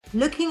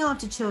looking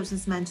after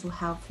children's mental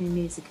health through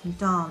music and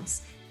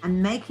dance,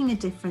 and making a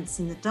difference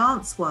in the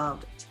dance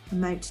world to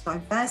promote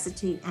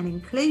diversity and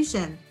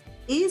inclusion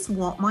is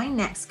what my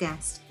next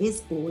guest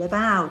is all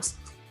about.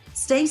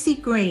 Stacey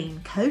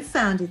Green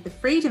co-founded the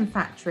Freedom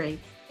Factory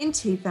in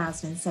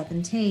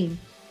 2017,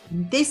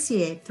 and this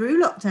year,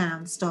 through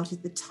lockdown,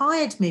 started the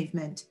Tired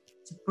movement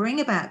to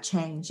bring about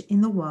change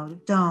in the world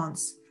of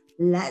dance.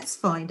 Let's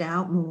find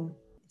out more.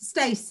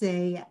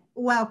 Stacey,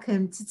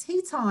 welcome to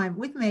Tea Time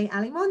with me,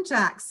 Ali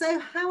Monjack. So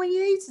how are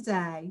you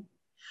today?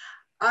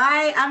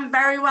 I am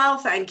very well,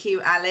 thank you,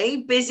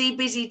 Ali.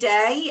 Busy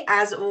day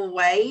as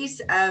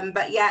always.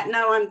 But yeah,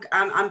 no,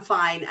 I'm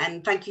fine,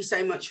 and thank you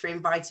so much for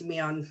inviting me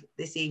on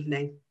this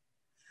evening.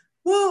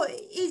 Well,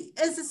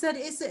 as I said,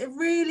 it's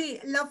really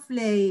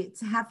lovely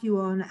to have you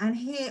on and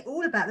hear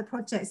all about the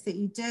projects that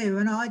you do.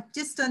 And I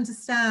just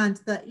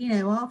understand that,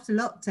 after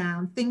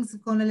lockdown, things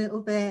have gone a little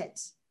bit,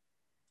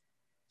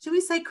 should we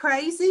say,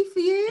 crazy for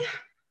you?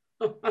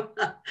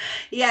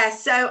 Yeah,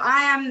 so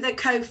I am the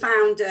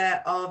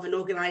co-founder of an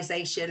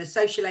organisation, a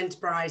social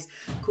enterprise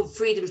called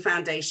Freedom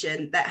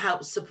Foundation, that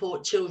helps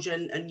support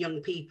children and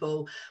young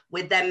people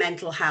with their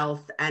mental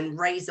health and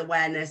raise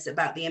awareness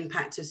about the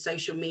impact of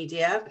social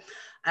media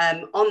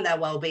on their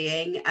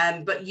well-being,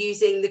 but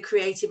using the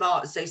creative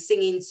arts, so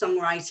singing,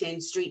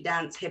 songwriting, street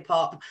dance, hip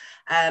hop,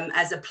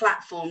 as a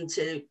platform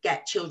to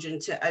get children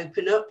to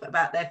open up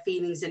about their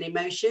feelings and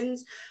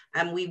emotions.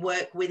 And we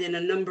work within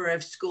a number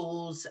of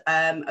schools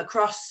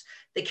across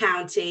the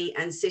county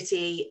and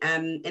city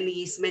in the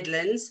East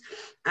Midlands.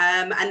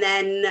 And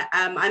then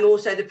I'm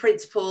also the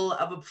principal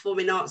of a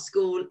performing arts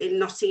school in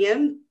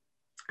Nottingham.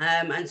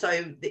 And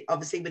so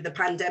obviously with the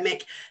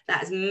pandemic, that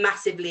has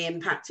massively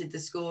impacted the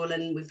school,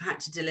 and we've had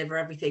to deliver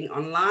everything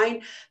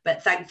online.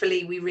 But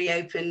thankfully we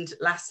reopened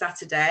last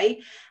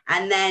Saturday.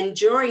 And then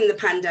during the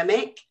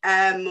pandemic,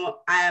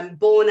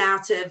 born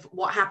out of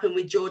what happened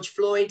with George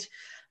Floyd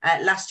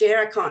last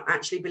year, I can't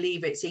actually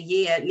believe it's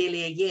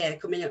nearly a year,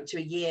 coming up to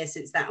a year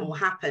since that all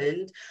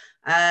happened.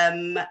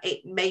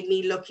 It made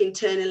me look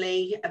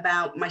internally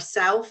about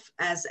myself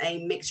as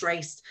a mixed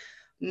race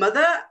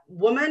mother,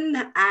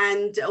 woman,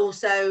 and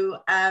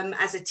also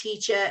as a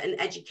teacher and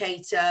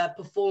educator,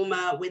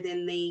 performer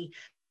within the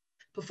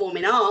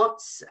performing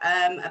arts,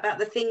 about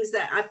the things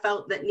that I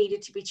felt that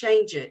needed to be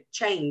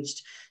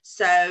changed.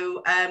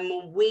 So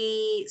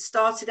we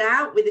started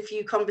out with a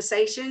few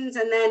conversations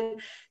and then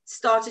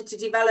started to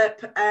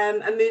develop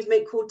a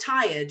movement called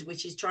Tired,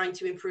 which is trying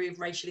to improve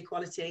racial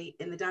equality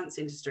in the dance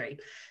industry.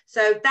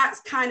 So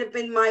that's kind of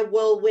been my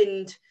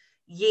whirlwind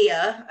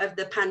year of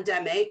the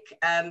pandemic.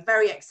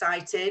 Very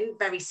exciting,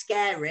 very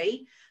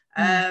scary,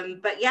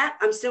 but yeah,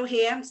 I'm still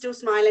here, I'm still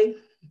smiling.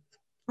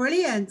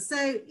 Brilliant.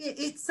 So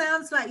it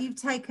sounds like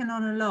you've taken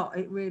on a lot.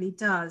 It really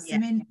does. Yeah. I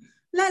mean,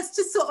 let's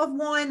just sort of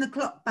wind the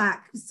clock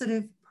back, sort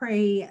of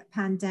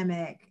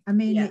pre-pandemic. I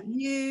mean,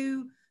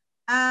 you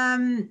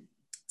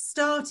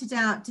started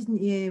out,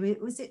 didn't you?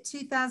 Was it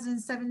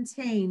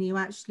 2017 you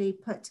actually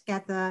put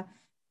together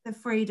the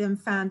Freedom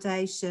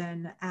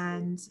Foundation,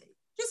 and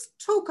just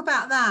talk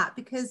about that,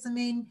 because I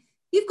mean,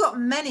 you've got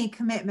many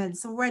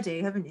commitments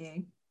already, haven't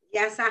you?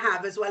 Yes, I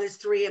have, as well as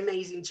 3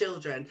 amazing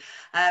children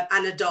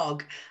and a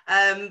dog.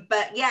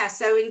 But yeah,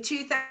 so in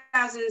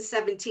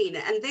 2017,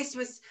 and this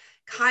was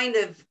kind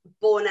of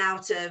born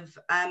out of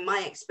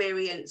my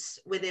experience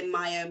within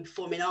my own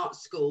performing arts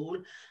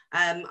school.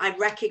 I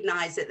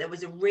recognized that there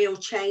was a real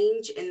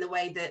change in the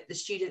way that the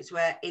students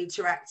were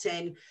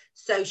interacting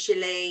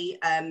socially,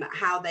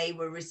 how they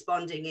were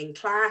responding in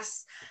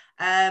class.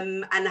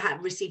 And I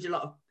had received a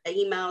lot of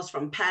emails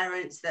from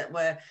parents that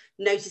were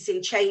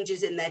noticing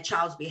changes in their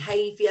child's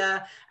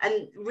behavior.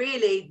 And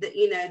really,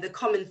 the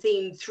common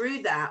theme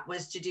through that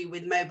was to do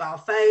with mobile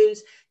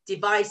phones,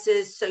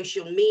 devices,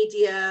 social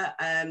media,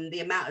 the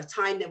amount of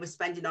time they were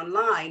spending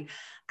online.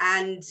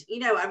 And,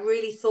 I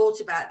really thought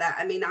about that.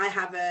 I mean, I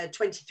have a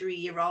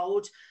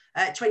 22-year-old,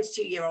 an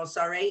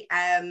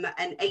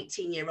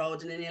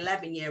 18-year-old and an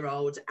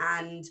 11-year-old.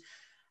 And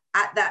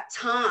at that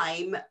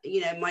time,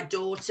 my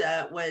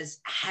daughter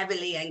was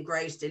heavily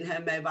engrossed in her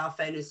mobile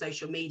phone and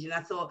social media.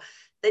 And I thought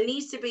there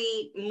needs to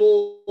be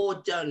more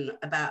done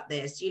about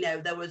this.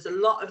 There was a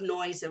lot of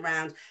noise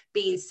around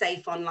being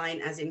safe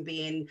online, as in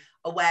being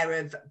aware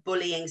of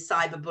bullying,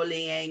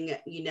 cyberbullying,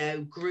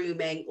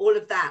 grooming, all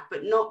of that,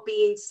 but not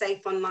being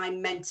safe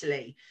online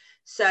mentally.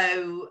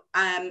 So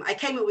I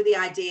came up with the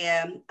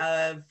idea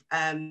of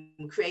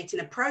creating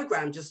a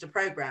program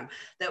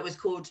that was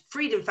called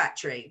Freedom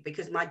Factory,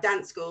 because my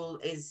dance school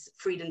is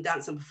Freedom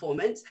Dance and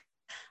Performance.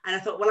 And I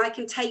thought, well, I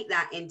can take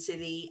that into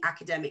the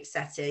academic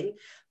setting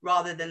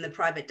rather than the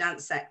private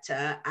dance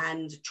sector,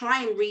 and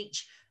try and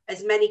reach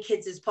as many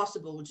kids as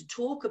possible to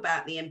talk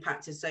about the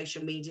impact of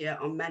social media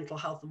on mental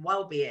health and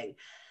well-being.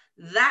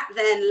 That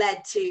then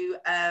led to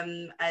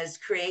us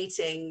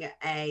creating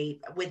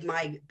with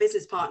my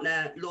business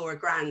partner, Laura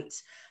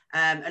Grant,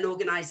 an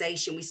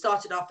organization. We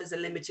started off as a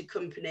limited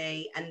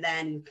company, and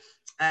then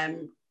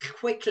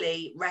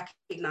quickly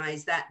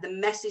recognized that the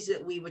message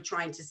that we were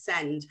trying to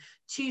send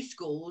to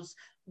schools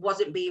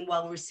wasn't being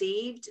well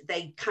received.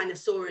 They kind of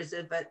saw us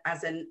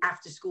as an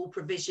after school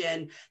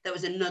provision. There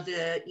was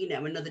another,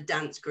 another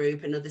dance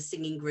group, another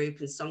singing group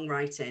and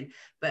songwriting,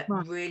 but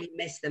really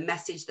missed the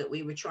message that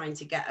we were trying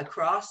to get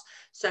across.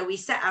 So we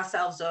set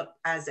ourselves up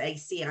as a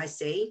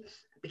CIC,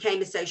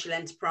 became a social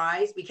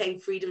enterprise, became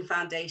Freedom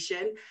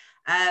Foundation,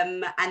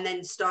 and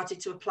then started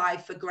to apply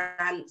for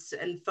grants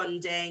and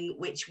funding,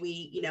 which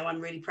we, I'm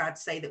really proud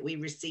to say that we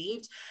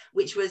received,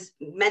 which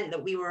meant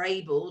that we were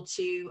able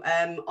to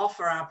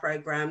offer our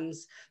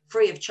programs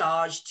free of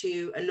charge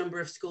to a number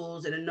of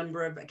schools and a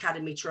number of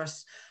academy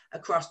trusts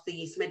across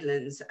the East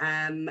Midlands.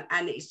 And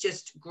it's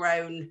just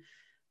grown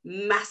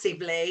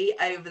massively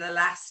over the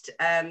last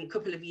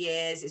couple of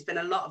years. It's been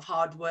a lot of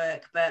hard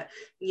work, but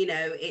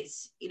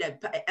it's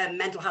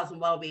mental health and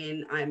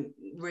well-being I'm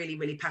really,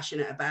 really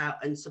passionate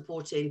about, and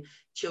supporting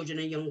children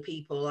and young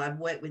people. I've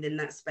worked within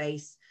that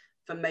space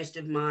for most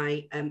of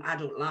my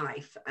adult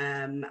life,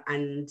 and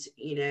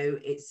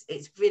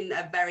it's been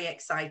a very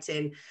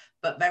exciting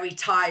but very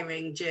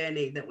tiring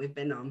journey that we've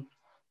been on.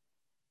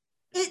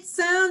 It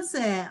sounds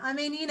it. I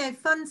mean,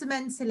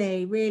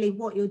 fundamentally, really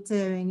what you're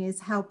doing is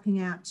helping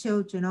out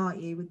children,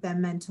 aren't you, with their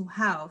mental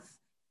health?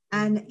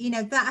 And,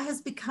 that has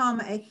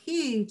become a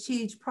huge,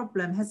 huge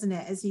problem, hasn't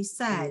it? As you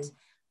said,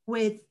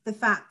 with the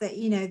fact that,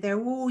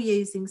 they're all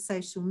using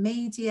social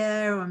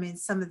media. I mean,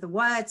 some of the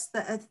words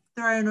that are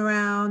thrown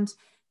around,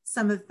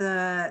 some of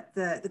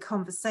the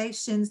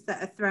conversations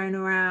that are thrown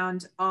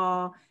around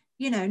are,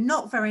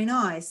 not very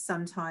nice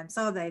sometimes,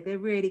 are they? They're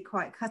really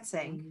quite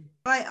cutting.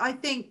 I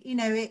think,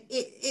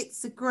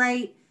 it's a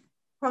great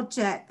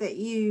project that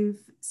you've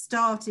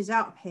started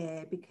up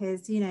here,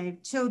 because,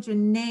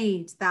 children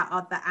need that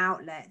other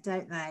outlet,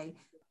 don't they?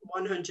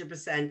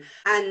 100%.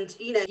 And,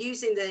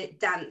 using the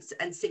dance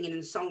and singing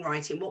and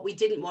songwriting, what we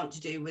didn't want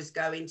to do was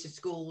go into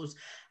schools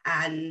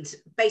and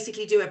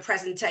basically do a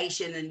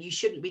presentation, and you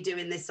shouldn't be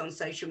doing this on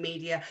social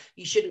media,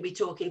 you shouldn't be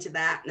talking to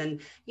that,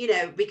 and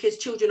because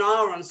children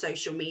are on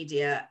social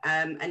media,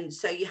 and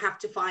so you have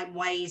to find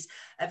ways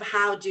of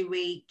how do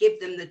we give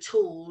them the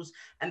tools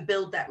and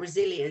build that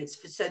resilience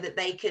so that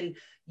they can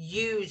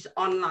use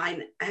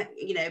online,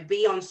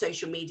 be on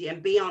social media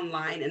and be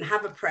online and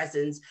have a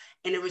presence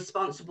in a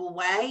responsible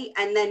way,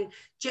 and then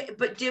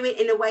but do it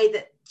in a way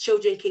that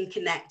children can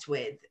connect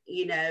with,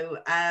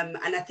 and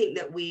I think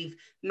that we've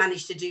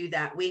managed to do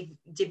that. We've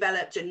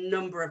developed a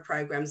number of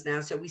programs now.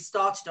 So we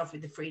started off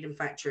with the Freedom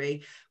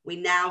Factory. We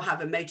now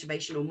have a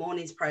motivational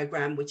mornings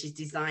program, which is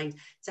designed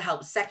to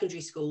help secondary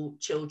school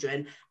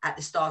children at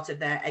the start of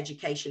their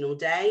educational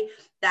day.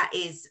 That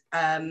is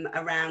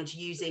around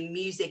using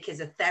music as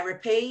a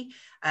therapy,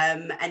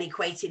 and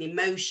equating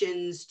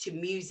emotions to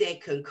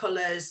music and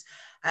colours.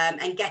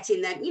 And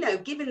getting them,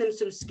 giving them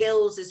some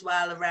skills as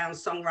well around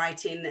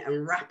songwriting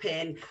and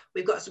rapping.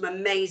 We've got some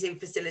amazing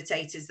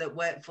facilitators that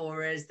work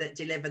for us, that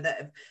deliver, that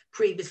have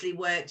previously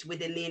worked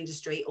within the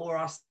industry or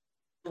are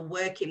still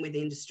working with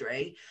the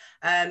industry.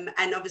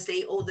 And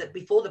obviously all that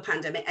before the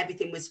pandemic,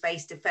 everything was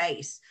face to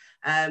face,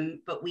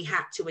 but we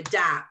had to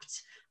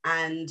adapt.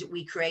 And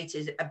we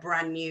created a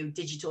brand new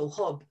digital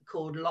hub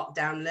called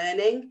Lockdown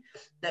Learning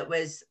that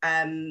was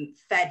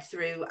fed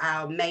through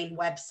our main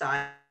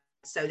website.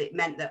 So it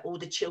meant that all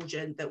the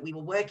children that we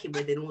were working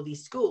with in all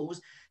these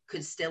schools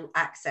could still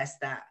access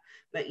that.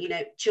 But,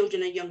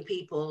 children and young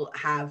people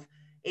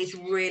it's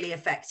really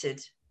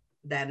affected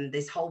them,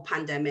 this whole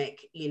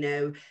pandemic,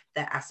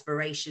 their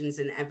aspirations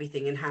and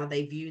everything, and how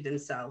they view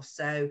themselves.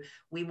 So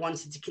we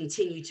wanted to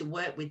continue to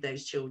work with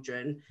those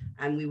children,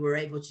 and we were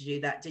able to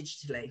do that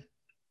digitally.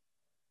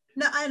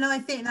 No, and I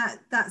think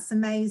that's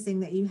amazing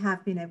that you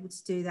have been able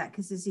to do that,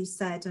 because as you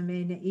said, I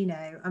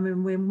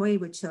mean, when we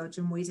were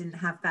children, we didn't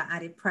have that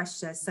added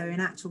pressure. So in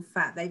actual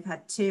fact, they've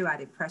had two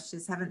added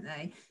pressures, haven't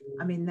they?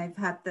 I mean, they've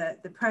had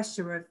the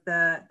pressure of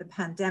the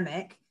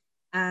pandemic,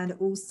 and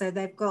also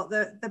they've got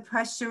the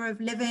pressure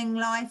of living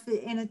life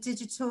in a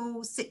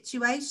digital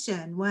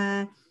situation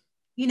where,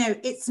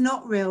 it's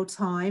not real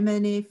time.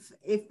 And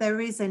if there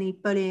is any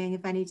bullying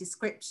of any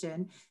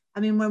description, I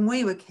mean, when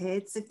we were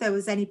kids, if there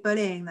was any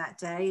bullying that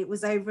day, it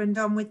was over and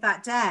done with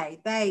that day.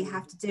 They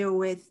have to deal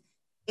with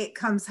it,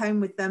 comes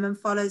home with them and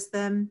follows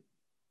them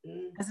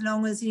as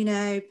long as,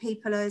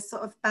 people are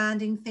sort of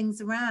banding things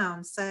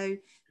around. So,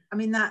 I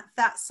mean,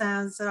 that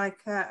sounds like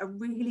a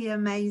really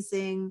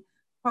amazing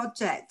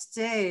project to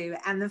do,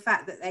 and the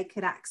fact that they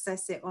could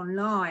access it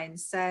online.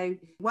 So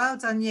well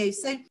done you.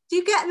 So do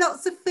you get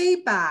lots of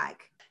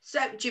feedback? So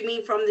do you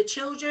mean from the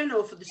children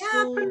or for the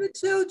school? Yeah, from the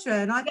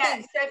children. I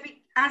think. So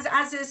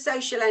as a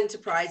social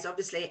enterprise,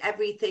 obviously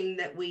everything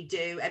that we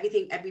do,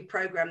 every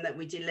program that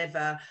we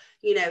deliver,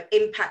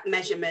 impact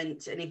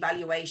measurement and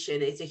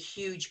evaluation is a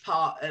huge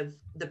part of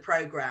the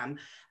program.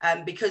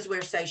 Because we're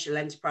a social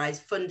enterprise,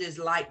 funders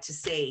like to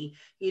see,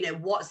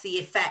 what's the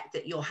effect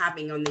that you're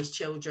having on these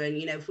children.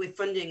 If we're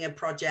funding a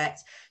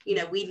project,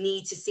 we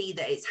need to see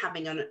that it's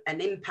having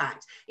an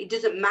impact. It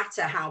doesn't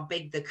matter how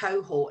big the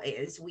cohort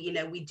is.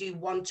 We do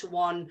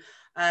one-to-one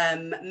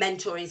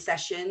mentoring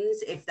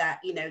sessions, if that,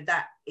 you know,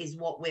 that is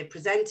what we're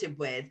presented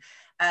with.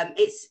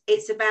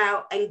 It's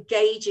about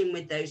engaging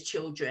with those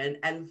children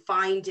and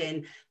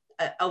finding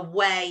a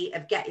way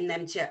of getting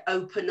them to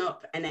open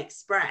up and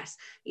express.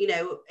 You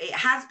know, it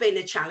has been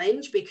a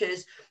challenge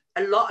because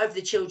a lot of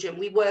the children,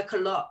 we work a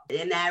lot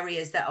in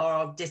areas that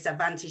are of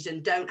disadvantage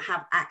and don't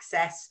have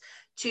access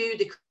to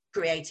the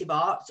creative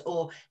arts,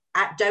 or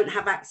don't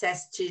have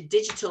access to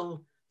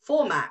digital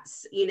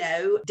formats. You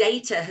know,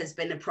 data has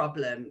been a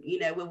problem. You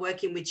know, we're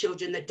working with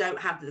children that don't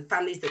have the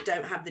families that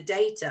don't have the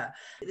data.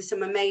 There's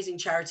some amazing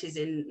charities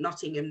in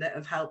Nottingham that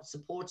have helped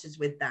support us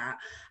with that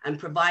and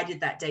provided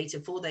that data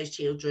for those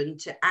children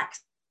to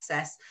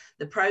access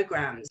the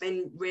programs. It's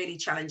been really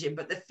challenging,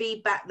 but the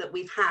feedback that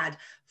we've had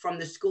from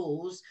the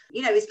schools,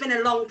 you know, it's been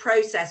a long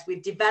process.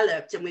 We've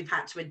developed and we've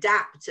had to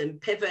adapt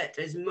and pivot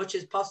as much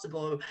as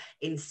possible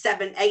in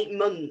 7-8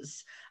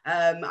 months.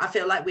 I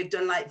feel like we've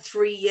done like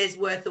 3 years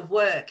worth of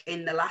work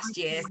in the last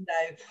year.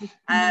 So,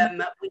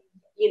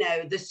 you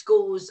know, the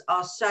schools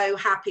are so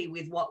happy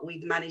with what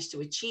we've managed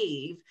to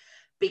achieve,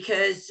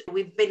 because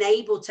we've been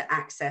able to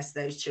access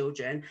those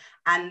children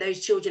and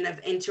those children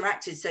have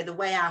interacted. So the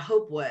way our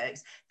hub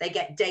works, they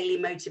get daily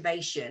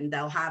motivation.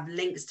 They'll have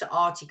links to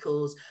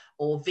articles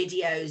or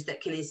videos that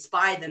can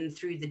inspire them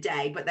through the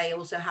day, but they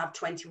also have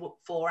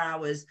 24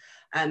 hours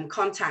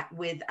contact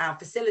with our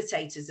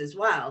facilitators as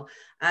well.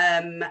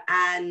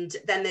 And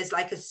then there's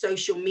like a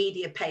social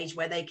media page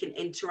where they can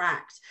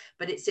interact,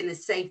 but it's in a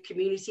safe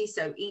community.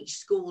 So each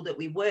school that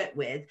we work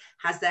with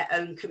has their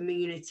own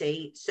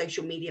community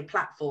social media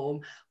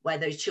platform where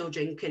those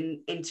children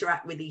can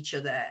interact with each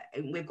other.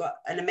 And we've got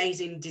an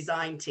amazing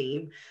design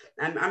team.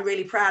 I'm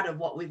really proud of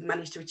what we've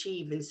managed to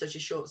achieve in such a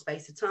short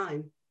space of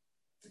time.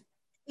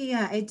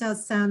 Yeah, it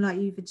does sound like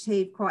you've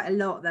achieved quite a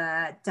lot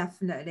there,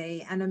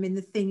 definitely. And I mean,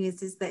 the thing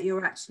is that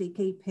you're actually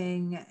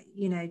keeping,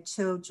 you know,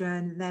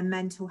 children, their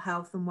mental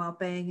health and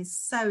well-being is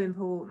so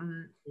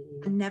important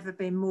and never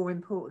been more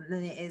important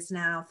than it is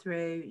now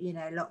through, you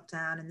know,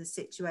 lockdown and the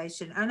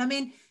situation. And I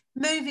mean,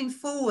 moving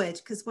forward,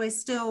 because we're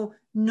still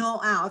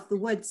not out of the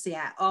woods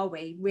yet, are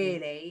we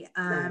really?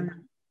 No.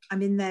 I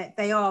mean,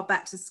 they are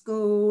back to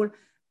school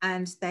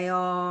and they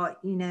are,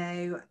 you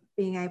know,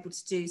 being able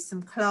to do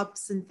some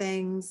clubs and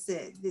things.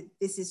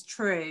 This is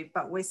true,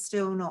 but we're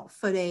still not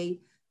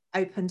fully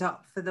opened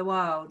up for the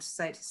world,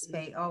 so to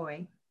speak, are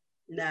we?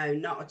 No,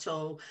 not at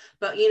all.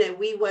 But, you know,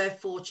 we were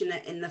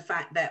fortunate in the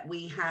fact that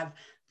we have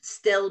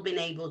still been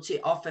able to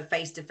offer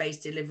face-to-face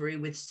delivery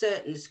with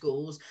certain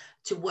schools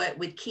to work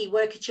with key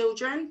worker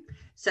children.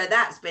 So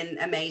that's been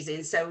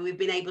amazing. So we've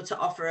been able to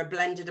offer a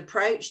blended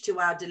approach to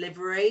our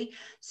delivery.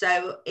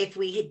 So if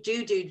we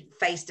do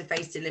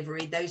face-to-face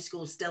delivery, those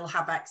schools still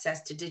have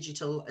access to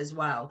digital as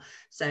well.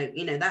 So,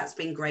 you know, that's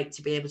been great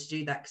to be able to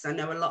do that, because I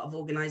know a lot of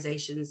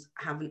organizations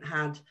haven't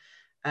had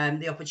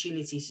the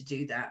opportunity to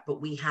do that, but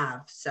we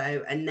have.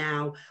 So, and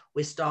now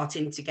we're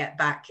starting to get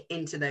back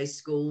into those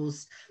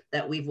schools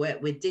that we've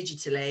worked with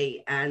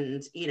digitally,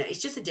 and you know, it's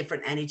just a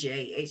different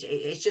energy.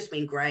 It's just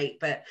been great,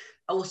 but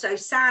also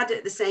sad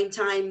at the same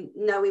time,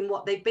 knowing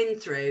what they've been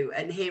through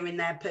and hearing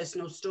their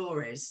personal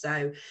stories.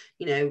 So,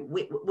 you know,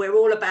 we're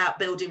all about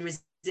building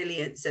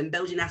resilience and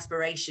building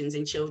aspirations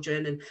in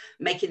children and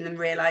making them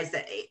realize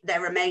that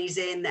they're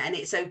amazing and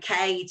it's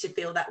okay to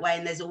feel that way,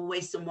 and there's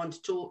always someone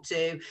to talk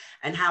to,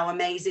 and how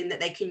amazing that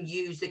they can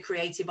use the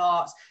creative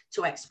arts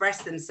to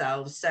express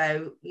themselves.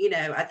 So, you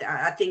know,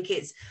 I think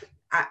it's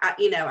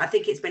I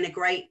think it's been a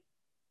great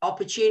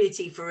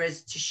opportunity for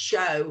us to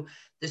show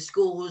the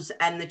schools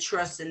and the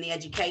trusts and the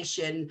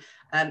education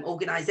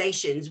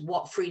organizations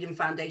what Freedom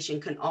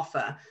Foundation can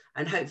offer,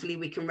 and hopefully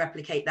we can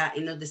replicate that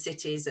in other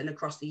cities and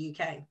across the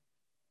UK.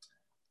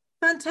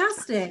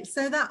 Fantastic.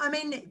 So that, I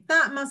mean,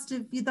 that must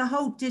have, the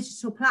whole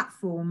digital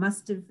platform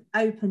must have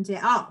opened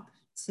it up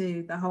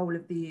to the whole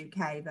of the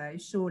UK though,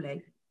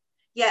 surely.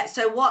 Yeah,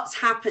 so what's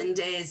happened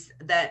is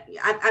that,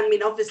 I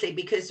mean, obviously,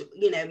 because,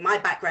 you know, my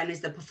background is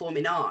the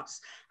performing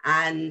arts,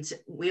 and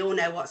we all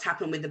know what's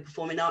happened with the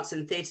performing arts,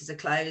 and theatres are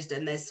closed,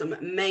 and there's some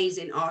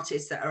amazing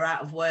artists that are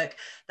out of work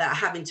that are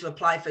having to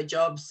apply for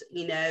jobs,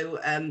 you know,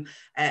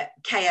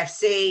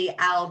 KFC,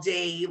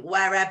 Aldi,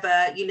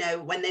 wherever, you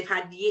know, when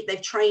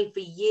they've trained for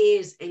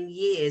years and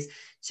years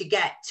to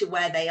get to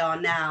where they are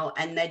now,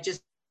 and they're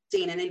just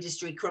seen an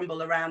industry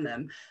crumble around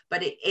them.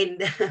 But in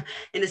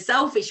a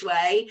selfish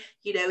way,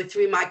 you know,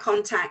 through my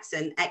contacts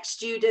and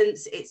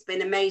ex-students, it's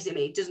been amazing.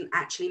 It doesn't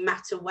actually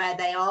matter where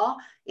they are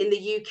in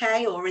the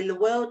UK or in the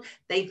world.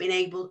 I've been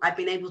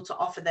able to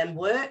offer them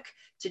work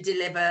to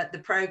deliver the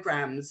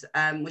programs,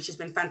 which has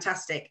been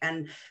fantastic.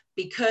 And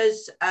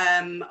because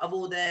of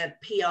all the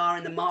PR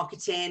and the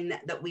marketing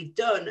that we've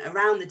done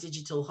around the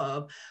digital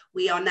hub,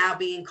 we are now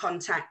being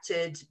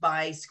contacted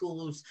by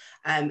schools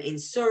in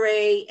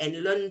Surrey,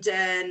 in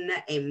London,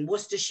 in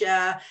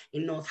Worcestershire,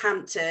 in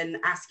Northampton,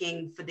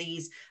 asking for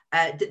these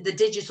the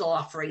digital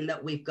offering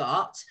that we've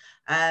got.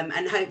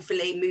 And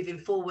hopefully moving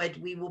forward,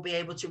 we will be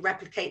able to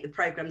replicate the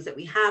programs that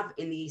we have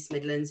in the East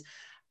Midlands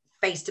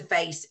face to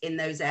face in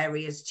those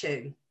areas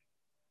too.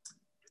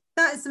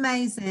 That is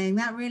amazing.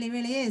 That really,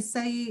 really is.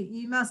 So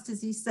you must,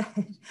 as you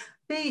said,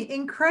 be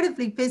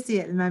incredibly busy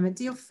at the moment.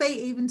 Do your feet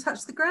even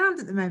touch the ground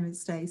at the moment,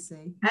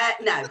 Stacey?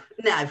 No,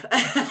 no.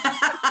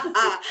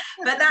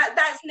 But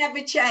that's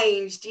never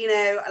changed. You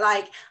know,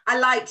 like, I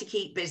like to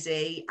keep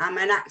busy. I'm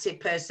an active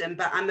person,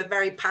 but I'm a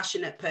very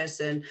passionate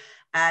person.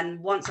 And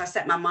once I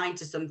set my mind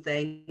to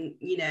something,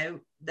 you know,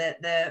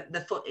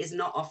 the foot is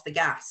not off the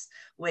gas.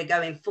 We're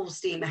going full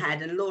steam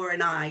ahead. And Laura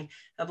and I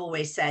have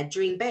always said,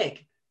 dream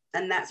big.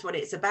 And that's what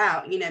it's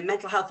about. You know,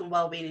 mental health and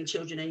well-being in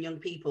children and young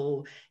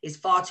people is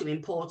far too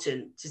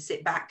important to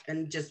sit back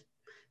and just,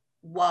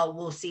 well,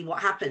 we'll see what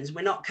happens.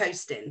 We're not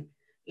coasting.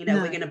 You know,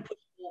 No. we're going to push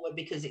forward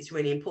because it's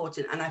really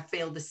important. And I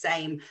feel the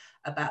same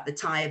about the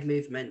Tired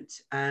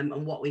movement,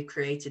 and what we've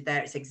created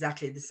there. It's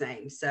exactly the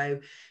same. So,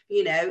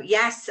 you know,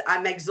 yes,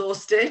 I'm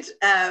exhausted,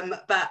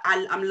 but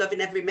I'm loving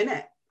every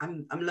minute.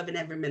 I'm loving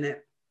every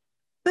minute.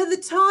 But the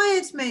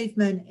Tired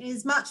movement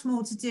is much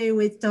more to do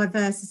with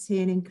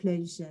diversity and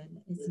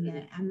inclusion, isn't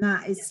it? And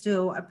that is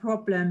still a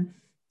problem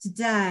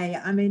today.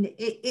 I mean,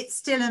 it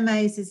still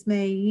amazes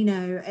me, you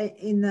know,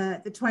 in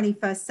the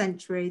 21st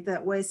century,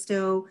 that we're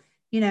still,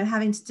 you know,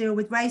 having to deal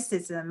with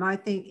racism. I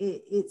think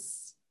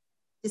it's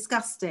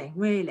disgusting,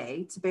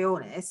 really, to be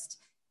honest,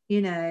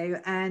 you know,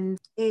 and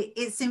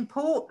it's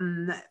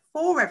important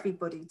for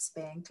everybody to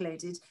be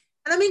included.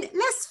 And I mean,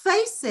 let's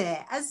face it,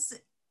 as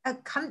a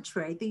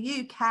country,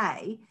 the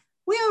UK,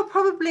 we are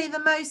probably the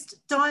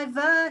most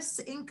diverse,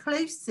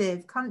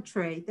 inclusive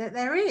country that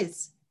there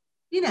is,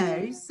 you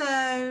know.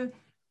 So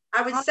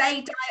I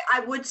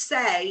would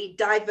say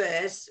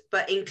diverse,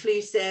 but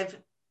inclusive,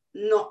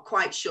 not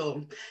quite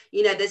sure.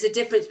 You know, there's a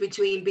difference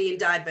between being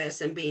diverse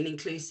and being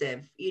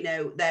inclusive. You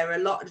know, there are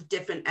a lot of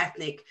different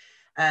ethnic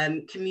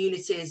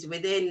communities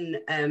within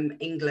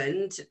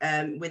England,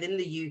 within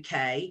the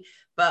UK,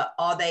 but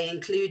are they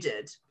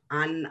included?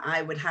 And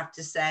I would have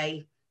to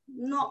say,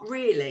 not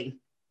really.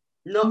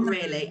 Not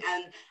really.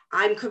 And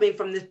I'm coming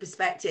from the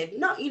perspective,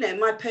 not, you know,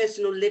 my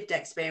personal lived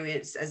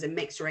experience as a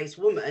mixed race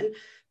woman,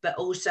 but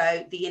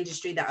also the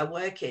industry that I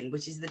work in,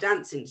 which is the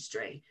dance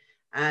industry.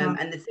 And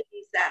the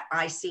things that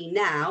I see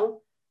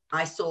now,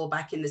 I saw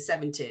back in the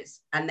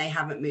 70s, and they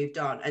haven't moved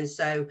on. And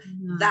so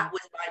that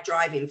was my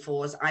driving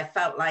force. I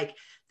felt like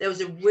there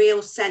was a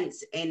real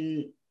sense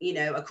in, you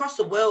know, across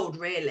the world,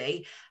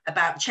 really,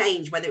 about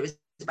change, whether it was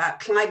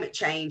about climate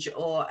change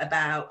or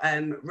about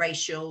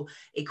racial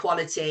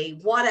equality,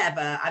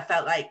 whatever. I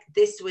felt like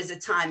this was a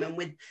time, and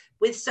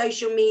with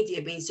social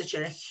media being such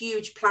a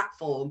huge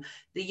platform,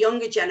 the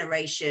younger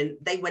generation,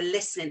 they were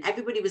listening.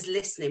 Everybody was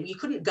listening. You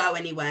couldn't go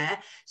anywhere.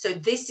 So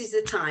this is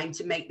the time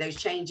to make those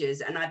changes.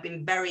 And I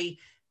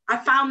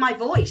found my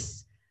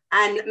voice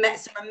and met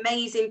some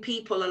amazing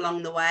people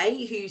along the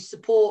way who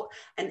support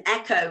and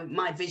echo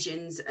my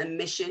visions and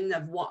mission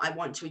of what I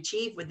want to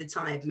achieve with the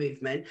Tired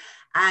movement.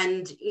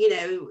 And, you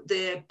know,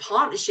 the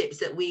partnerships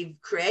that we've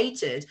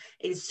created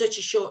in such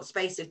a short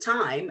space of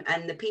time,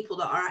 and the people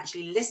that are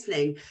actually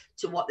listening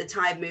to what the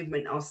Tired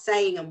movement are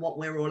saying and what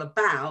we're all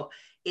about,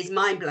 is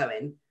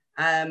mind-blowing.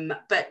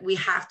 But we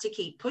have to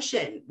keep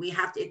pushing.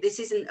 This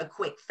isn't a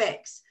quick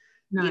fix.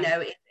 No. You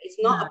know, it's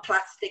not a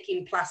plastic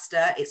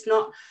plaster. It's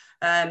not,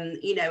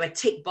 you know, a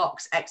tick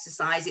box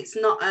exercise. It's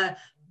not a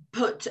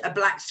put a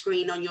black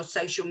screen on your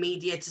social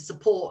media to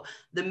support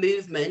the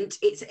movement.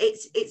 It's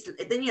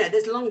then, you know,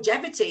 there's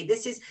longevity.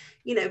 This is,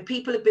 you know,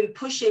 people have been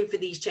pushing for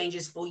these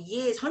changes for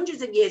years,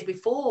 hundreds of years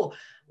before,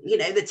 you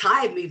know, the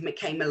Tired movement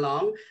came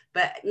along.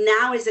 But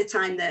now is the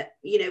time that,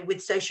 you know,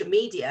 with social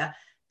media,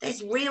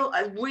 there's a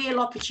real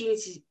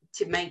opportunity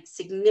to make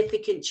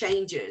significant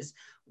changes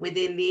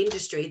within the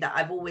industry that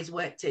I've always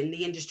worked in,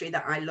 the industry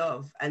that I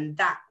love. And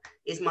that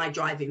is my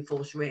driving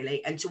force,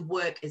 really, and to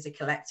work as a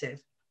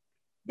collective.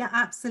 Yeah,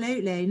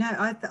 absolutely. No,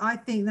 I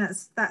think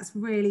that's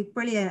really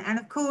brilliant. And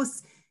of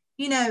course,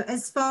 you know,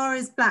 as far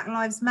as Black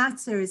Lives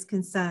Matter is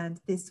concerned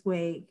this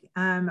week,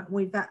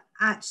 they've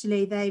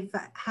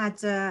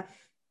had a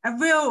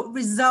real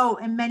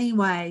result in many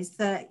ways,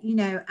 that, you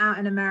know, out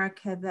in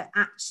America, that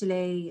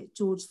actually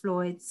George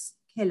Floyd's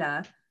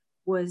killer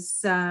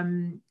was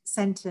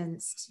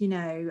sentenced, you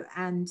know,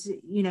 and,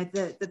 you know,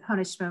 the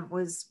punishment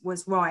was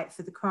right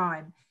for the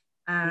crime,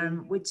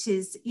 which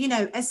is, you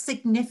know, a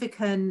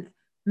significant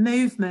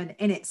movement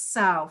in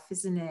itself,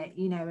 isn't it?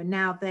 You know, and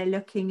now they're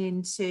looking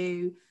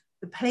into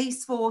the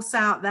police force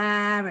out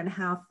there and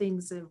how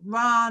things are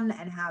run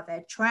and how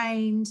they're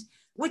trained,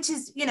 which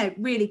is, you know,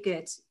 really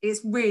good.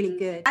 It's really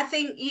good. I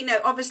think, you know,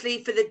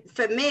 obviously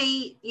for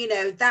me, you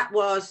know, that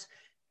was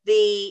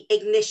the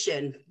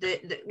ignition,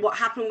 what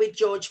happened with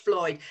George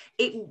Floyd.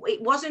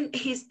 It wasn't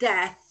his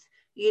death,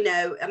 you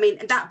know. I mean,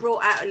 that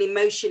brought out an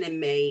emotion in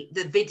me,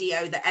 the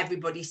video that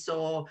everybody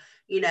saw,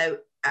 you know,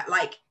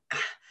 like,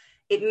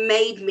 it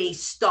made me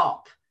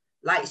stop,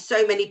 like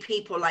so many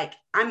people, like,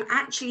 I'm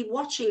actually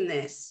watching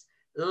this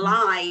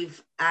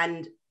live,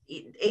 and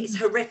it's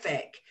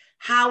horrific.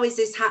 How is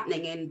this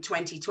happening in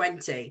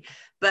 2020?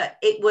 But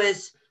it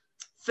was,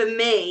 for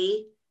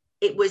me,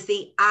 it was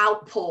the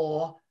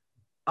outpour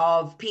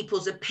of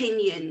people's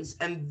opinions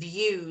and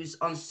views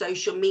on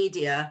social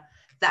media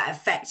that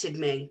affected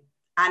me.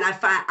 And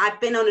I've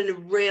been on a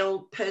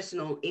real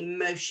personal,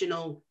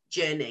 emotional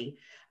journey,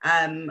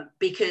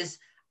 because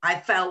I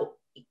felt,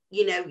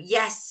 you know,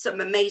 yes,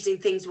 some amazing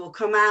things will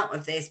come out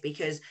of this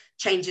because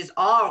changes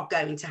are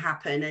going to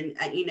happen,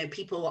 and you know,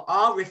 people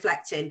are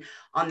reflecting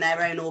on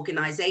their own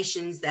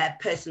organizations, their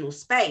personal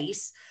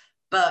space,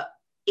 but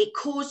it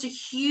caused a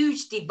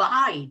huge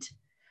divide.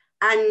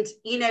 And,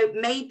 you know,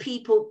 made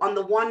people on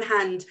the one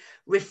hand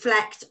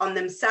reflect on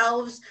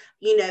themselves.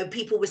 You know,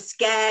 people were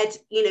scared,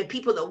 you know,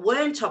 people that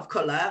weren't of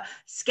color,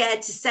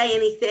 scared to say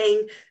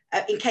anything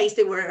in case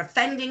they were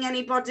offending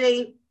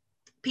anybody.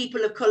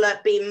 People of color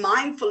being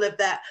mindful of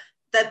that,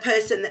 the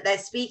person that they're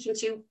speaking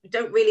to,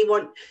 don't really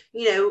want,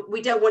 you know,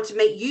 we don't want to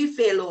make you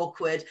feel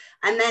awkward.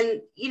 And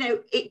then, you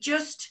know,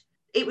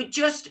 it would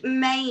just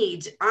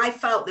made, I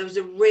felt there was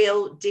a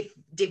real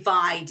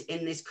divide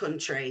in this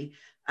country,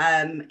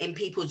 in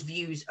people's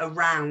views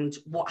around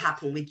what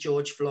happened with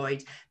George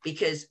Floyd,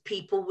 because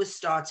people were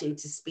starting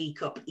to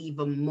speak up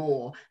even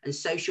more, and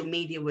social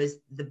media was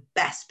the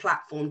best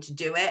platform to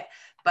do it.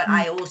 But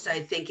I also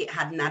think it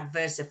had an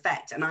adverse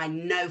effect. And I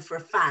know for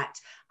a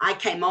fact, I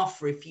came off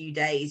for a few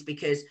days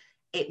because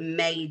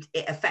it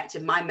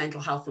affected my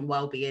mental health and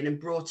well-being, and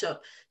brought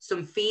up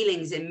some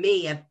feelings in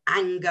me of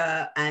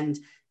anger and,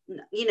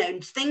 you know,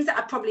 things that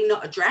I probably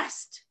not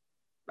addressed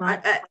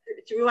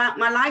throughout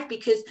my life,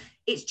 because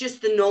it's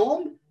just the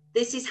norm.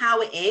 This is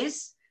how it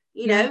is.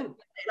 You know,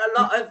 a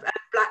lot of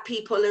Black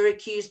people are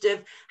accused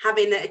of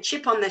having a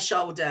chip on their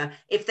shoulder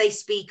if they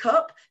speak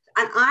up.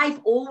 And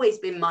I've always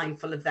been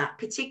mindful of that,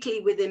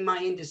 particularly within my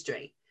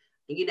industry.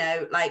 You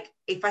know, like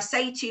if I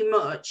say too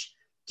much,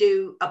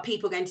 are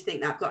people going to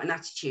think that I've got an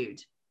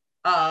attitude?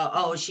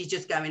 Oh, she's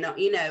just going up,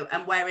 you know.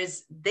 And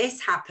whereas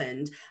this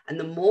happened, and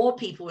the more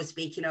people were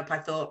speaking up, I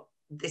thought,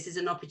 this is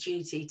an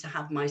opportunity to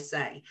have my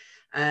say.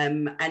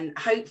 And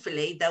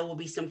hopefully there will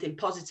be something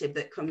positive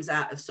that comes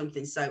out of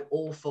something so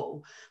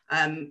awful.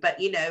 But,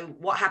 you know,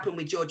 what happened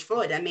with George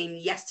Floyd? I mean,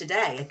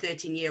 yesterday, a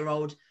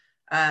 13-year-old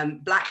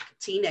Black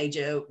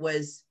teenager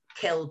was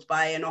killed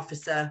by an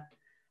officer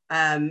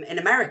in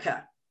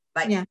America.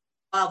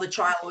 While the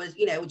trial was,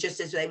 you know, just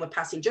as they were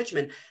passing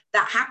judgment,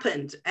 that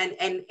happened.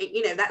 And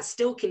you know, that's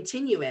still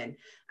continuing.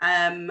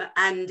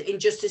 And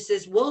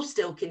injustices will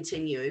still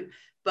continue,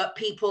 but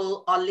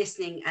people are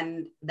listening,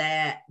 and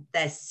they're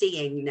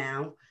seeing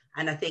now.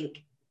 And I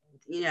think,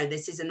 you know,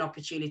 this is an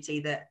opportunity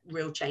that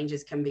real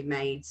changes can be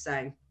made.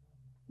 So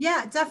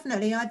yeah,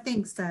 definitely, I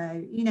think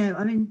so. You know,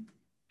 I mean,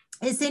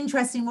 it's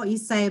interesting what you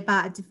say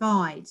about a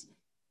divide.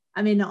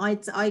 I mean,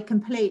 I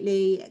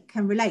completely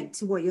can relate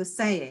to what you're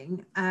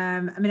saying.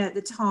 I mean, at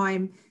the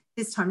time,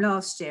 this time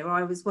last year,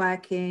 I was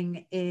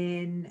working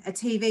in a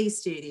TV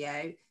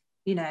studio,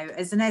 you know,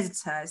 as an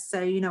editor.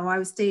 So, you know, I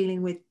was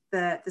dealing with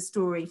the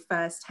story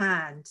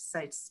firsthand,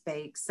 so to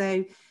speak.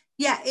 So,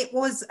 yeah, it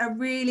was a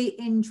really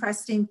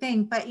interesting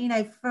thing. But, you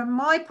know, from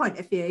my point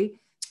of view,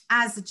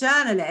 as a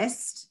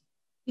journalist,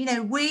 you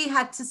know, we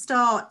had to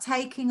start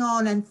taking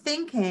on and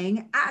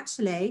thinking,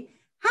 actually,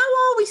 how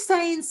are we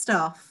saying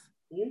stuff?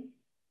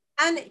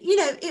 And, you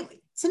know,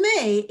 to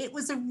me, it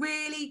was a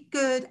really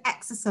good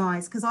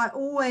exercise, because I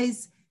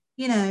always,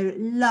 you know,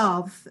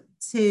 love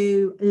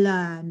to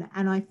learn.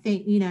 And I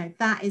think, you know,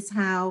 that is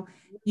how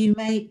you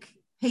make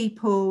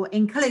people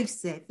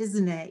inclusive,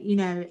 isn't it? You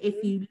know,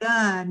 if you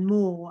learn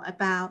more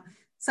about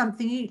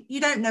something,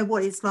 you don't know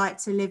what it's like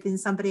to live in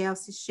somebody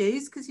else's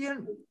shoes, because you're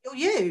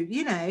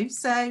you know,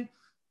 so I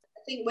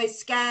think we're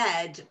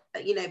scared,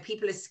 you know,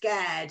 people are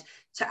scared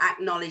to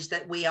acknowledge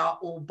that we are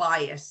all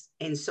biased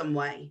in some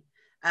way.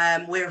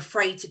 We're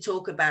afraid to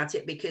talk about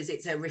it because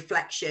it's a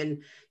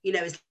reflection, you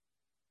know, it's a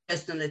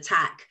personal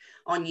attack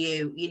on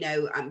you. You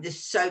know,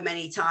 there's so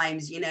many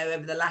times, you know,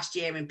 over the last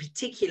year in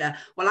particular,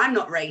 well, I'm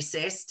not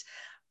racist,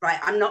 right?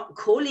 I'm not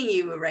calling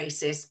you a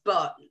racist,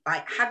 but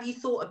like, have you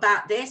thought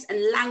about this?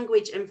 And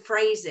language and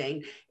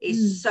phrasing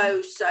is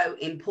so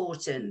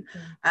important.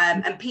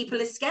 And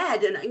people are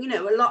scared. And, you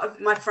know, a lot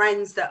of my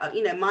friends that are,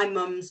 you know, my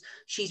mum's,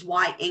 she's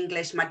white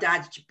English, my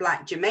dad's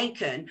Black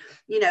Jamaican,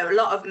 you know, a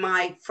lot of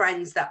my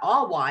friends that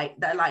are white,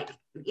 they're like,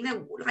 you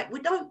know, like, we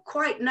don't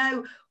quite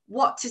know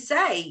what to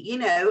say, you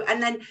know.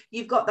 And then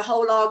you've got the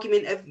whole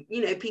argument of,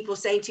 you know, people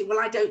saying to you, well,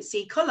 I don't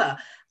see color.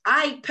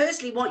 I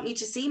personally want you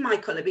to see my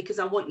color because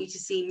I want you to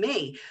see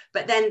me.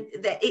 But then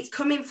it's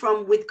coming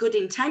from with good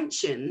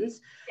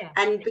intentions. Yeah.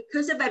 And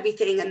because of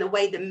everything and the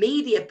way the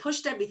media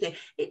pushed everything,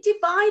 it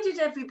divided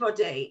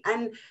everybody.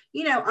 And,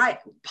 you know,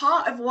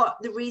 part of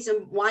the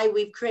reason why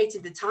we've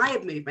created the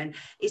Tired movement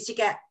is to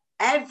get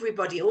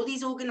everybody, all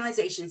these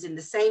organizations in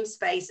the same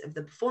space of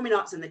the performing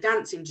arts and the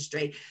dance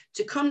industry,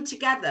 to come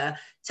together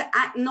to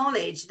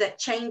acknowledge that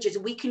changes,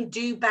 we can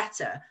do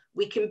better,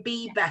 we can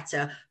be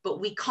better, but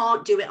we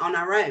can't do it on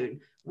our own.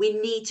 We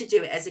need to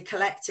do it as a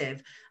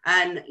collective.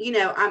 And, you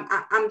know,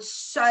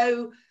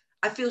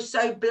 I feel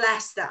so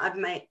blessed that I've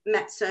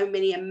met so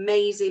many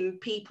amazing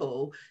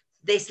people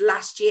this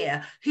last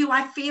year who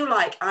I feel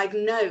like I've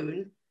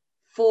known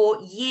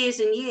for years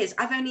and years.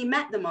 I've only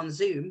met them on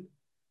Zoom,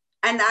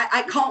 and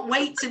I can't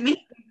wait to meet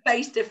them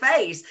face to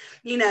face,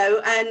 you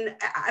know. And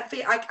I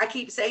feel, I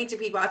keep saying to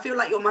people, I feel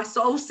like you're my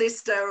soul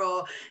sister,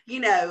 or, you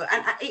know,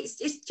 and it's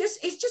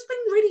just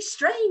been really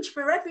strange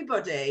for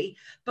everybody,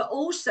 but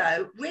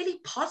also really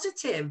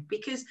positive,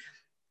 because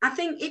I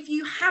think if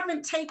you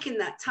haven't taken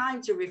that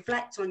time to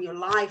reflect on your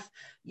life,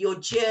 your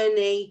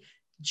journey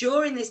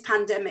during this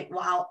pandemic,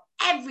 while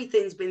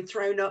everything's been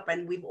thrown up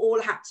and we've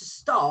all had to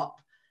stop,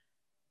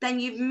 then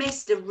you've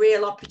missed a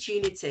real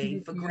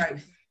opportunity for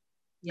growth.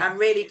 Yeah. I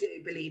really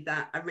do believe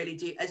that. I really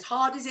do. As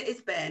hard as it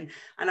has been,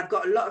 and I've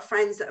got a lot of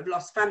friends that have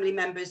lost family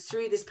members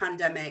through this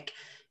pandemic,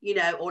 you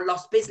know, or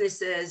lost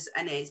businesses,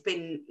 and it's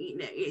been, you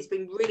know, it's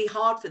been really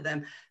hard for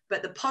them.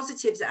 But the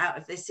positives out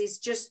of this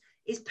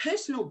is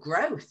personal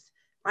growth.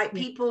 Right?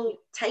 Yeah. People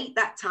take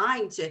that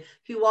time to,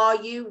 who are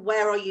you?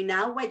 Where are you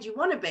now? Where do you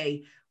want to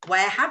be?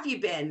 Where have you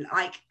been?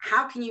 Like,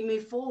 how can you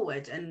move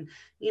forward? And,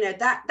 you know,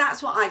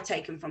 that's what I've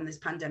taken from this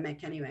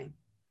pandemic anyway.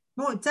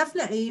 Well,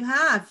 definitely you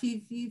have.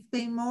 You've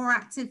been more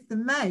active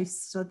than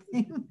most, I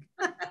think.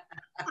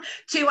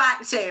 Too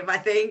active, I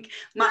think.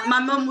 My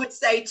mum would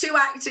say, too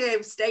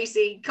active,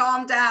 Stacey,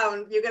 calm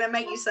down. You're going to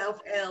make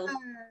yourself ill.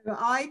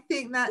 I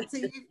think that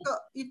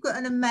you've got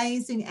an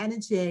amazing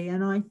energy,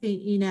 and I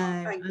think, you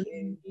know,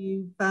 thank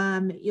you.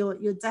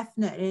 You're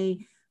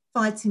definitely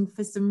fighting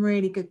for some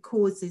really good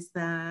causes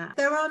there.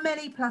 There are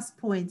many plus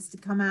points to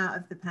come out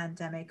of the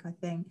pandemic, I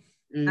think.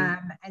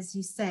 As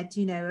you said,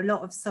 you know, a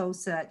lot of soul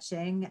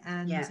searching,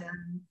 and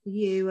for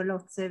you, a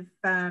lot of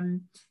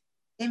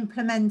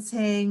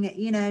implementing,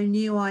 you know,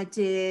 new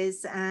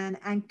ideas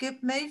and good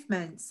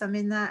movements. I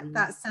mean,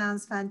 that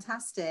sounds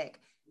fantastic.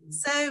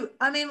 So,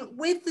 I mean,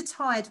 with the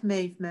Tide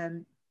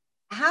movement,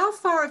 how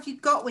far have you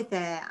got with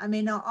it? I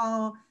mean,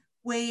 are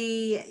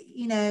we,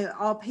 you know,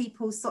 are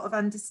people sort of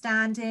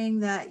understanding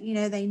that, you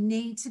know, they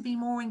need to be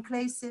more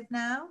inclusive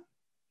now?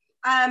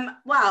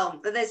 Well,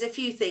 there's a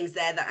few things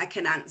there that I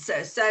can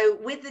answer. So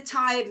with the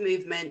Tide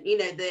movement, you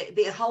know,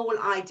 the whole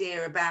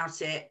idea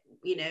about it,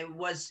 you know,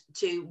 was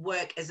to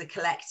work as a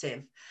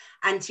collective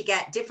and to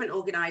get different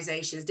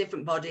organizations,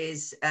 different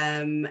bodies,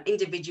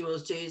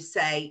 individuals to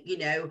say, you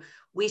know,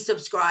 we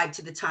subscribe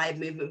to the Tide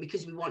movement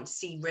because we want to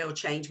see real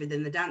change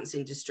within the dance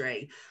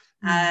industry.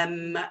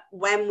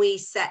 When we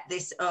set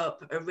this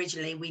up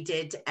originally, we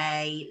did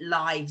a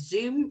live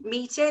Zoom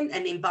meeting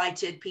and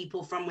invited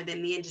people from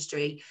within the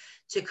industry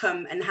to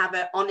come and have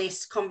an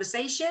honest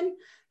conversation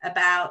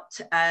about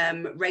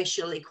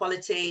racial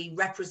equality,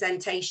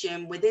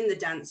 representation within the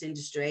dance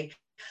industry.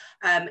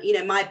 You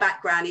know, my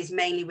background is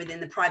mainly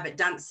within the private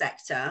dance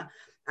sector,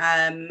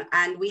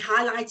 and we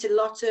highlight a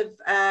lot of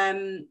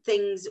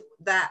things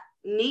that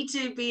need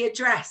to be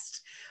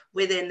addressed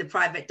within the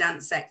private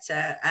dance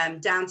sector,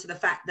 down to the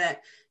fact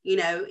that, you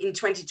know, in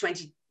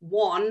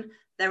 2021,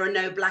 there are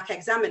no Black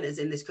examiners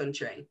in this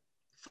country.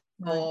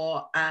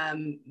 For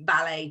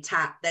ballet,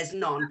 tap, there's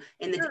none.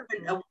 In the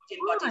different awarding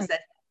bodies, there's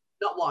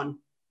not one.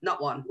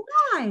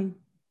 Why?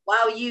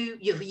 Well, you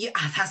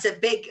that's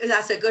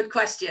a good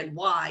question.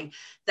 Why?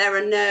 There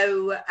are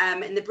no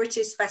in the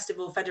British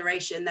Festival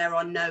Federation, there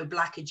are no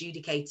Black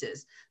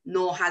adjudicators,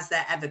 nor has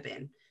there ever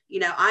been. You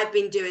know, I've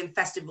been doing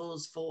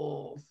festivals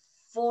for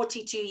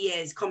 42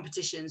 years,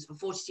 competitions for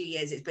 42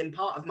 years. It's been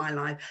part of my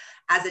life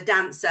as a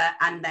dancer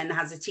and then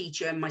as a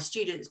teacher and my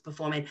students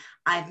performing.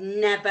 I've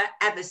never,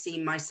 ever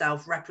seen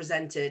myself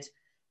represented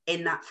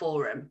in that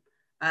forum,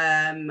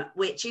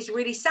 which is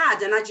really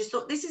sad. And I just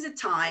thought this is a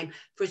time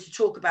for us to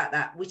talk about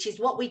that, which is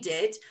what we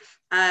did.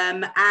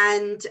 You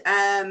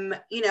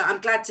know,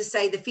 I'm glad to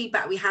say the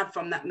feedback we had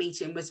from that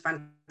meeting was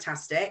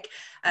fantastic.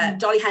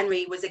 Dolly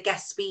Henry was a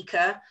guest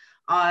speaker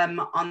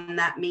on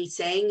that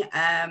meeting,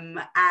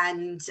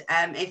 and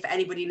if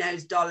anybody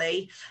knows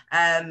Dolly,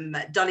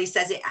 Dolly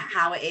says it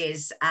how it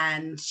is,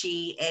 and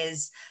she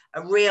is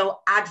a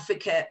real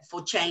advocate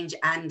for change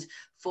and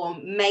for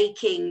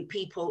making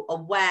people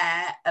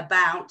aware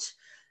about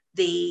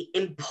the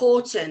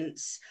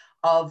importance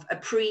of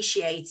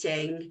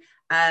appreciating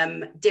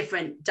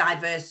different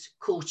diverse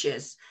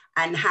cultures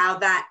and how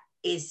that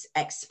is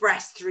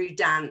expressed through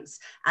dance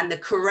and the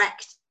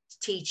correct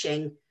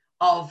teaching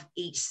of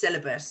each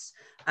syllabus.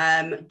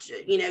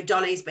 You know,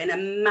 Dolly's been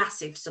a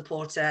massive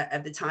supporter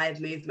of the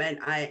Tide movement.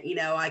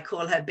 I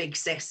call her Big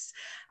Sis.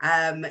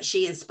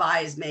 She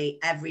inspires me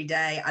every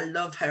day. I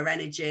love her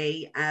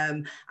energy.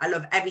 I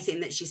love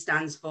everything that she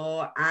stands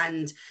for.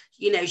 And,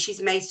 you know,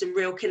 she's made some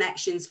real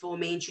connections for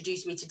me,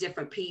 introduced me to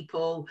different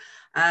people.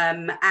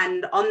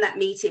 And on that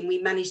meeting, we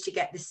managed to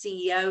get the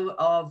CEO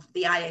of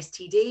the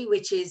ISTD,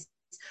 which is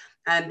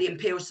the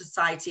Imperial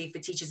Society for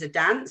Teachers of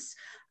Dance,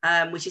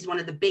 which is one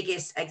of the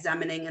biggest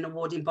examining and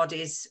awarding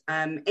bodies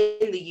in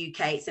the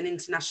UK. It's an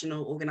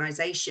international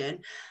organisation.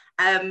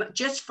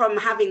 Just from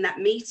having that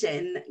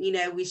meeting, you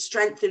know, we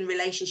strengthened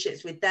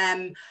relationships with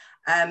them.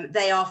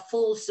 They are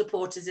full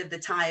supporters of the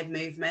Tide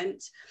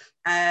movement.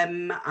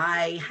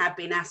 I have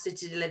been asked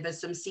to deliver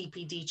some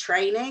CPD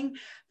training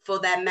for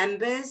their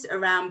members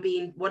around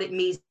what it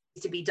means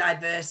to be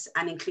diverse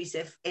and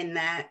inclusive in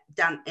their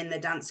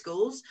dance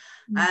schools,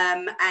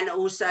 and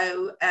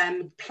also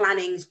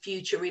planning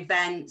future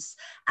events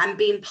and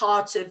being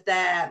part of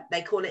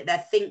they call it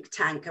their think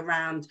tank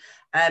around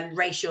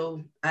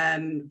racial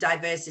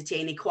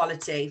diversity and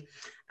equality,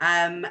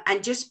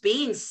 and just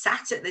being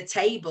sat at the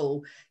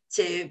table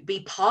to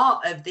be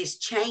part of this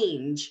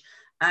change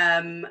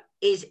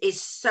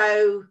is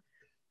so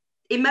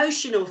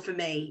emotional for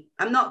me.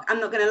 I'm not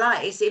going to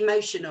lie, it's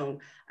emotional.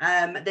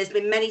 There's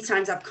been many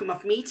times I've come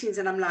off meetings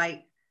and I'm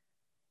like,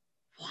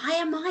 why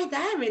am I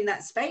there in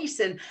that space?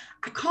 And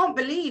I can't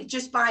believe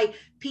just by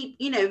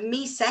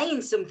me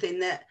saying something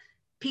that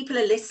people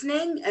are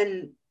listening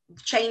and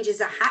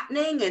changes are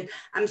happening, and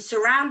I'm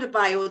surrounded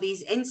by all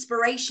these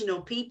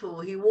inspirational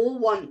people who all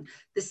want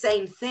the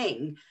same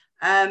thing.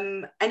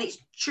 And it's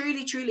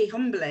truly, truly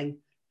humbling.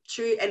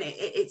 True, and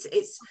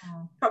it's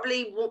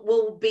probably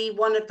will be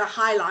one of the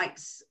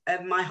highlights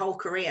of my whole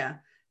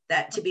career,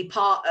 that to be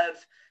part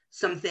of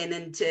something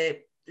and to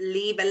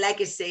leave a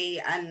legacy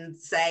and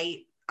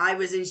say I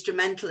was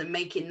instrumental in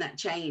making that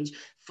change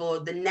for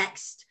the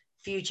next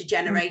future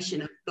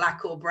generation of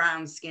Black or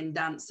brown skin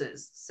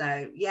dancers.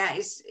 So yeah,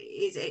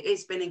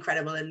 it's been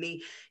incredible. And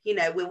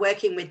we're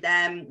working with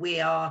them.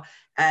 We are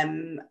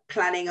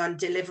planning on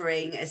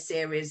delivering a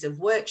series of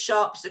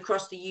workshops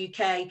across the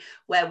UK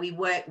where we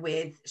work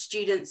with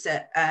students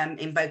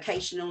in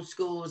vocational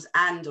schools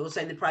and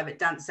also in the private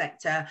dance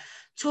sector,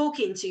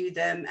 talking to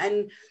them.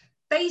 And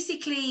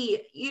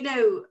basically,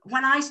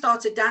 when I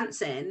started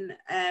dancing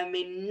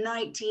in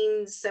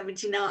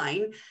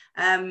 1979,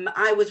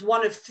 I was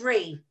one of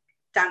 3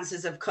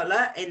 dancers of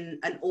colour in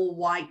an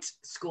all-white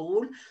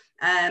school.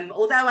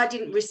 Although I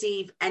didn't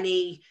receive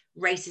any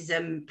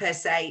racism per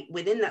se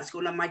within that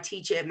school, and my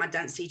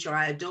dance teacher,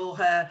 I adore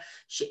her.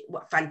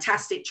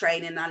 Fantastic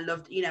training. I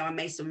loved, I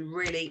made some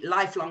really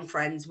lifelong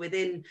friends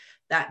within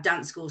that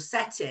dance school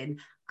setting.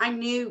 I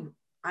knew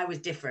I was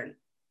different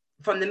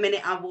from the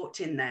minute I walked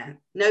in there.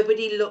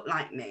 Nobody looked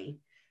like me.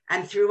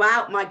 And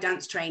throughout my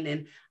dance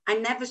training, I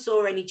never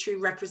saw any true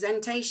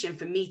representation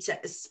for me to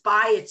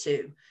aspire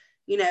to.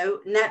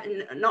 Not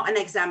an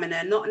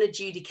examiner, not an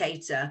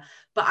adjudicator,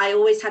 but I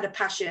always had a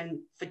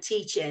passion for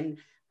teaching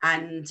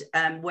and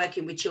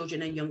working with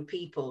children and young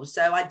people.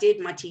 So I did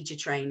my teacher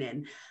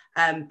training.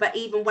 But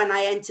even when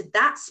I entered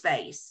that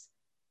space,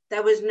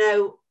 there was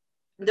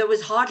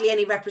hardly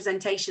any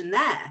representation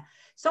there.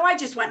 So I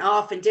just went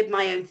off and did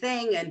my own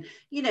thing. And,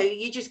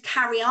 you just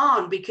carry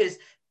on because,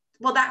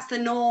 well, that's the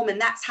norm and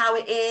that's how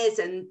it is.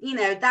 And,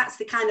 that's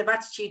the kind of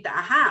attitude that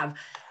I have,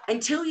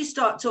 until you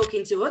start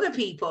talking to other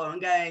people and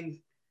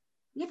going,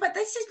 yeah, but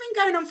this has been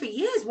going on for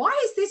years. Why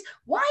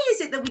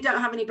is it that we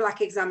don't have any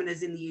Black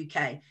examiners in the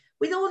UK?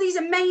 With all these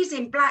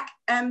amazing Black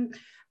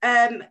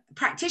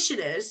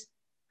practitioners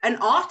and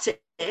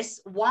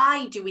artists,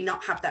 why do we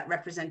not have that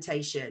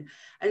representation?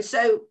 And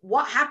so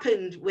what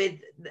happened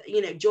with,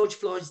 George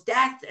Floyd's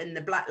death and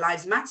the Black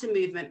Lives Matter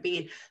movement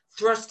being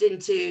thrust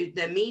into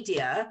the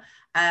media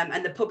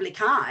and the public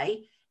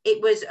eye, it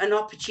was an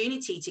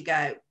opportunity to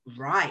go,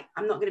 right,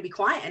 I'm not going to be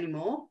quiet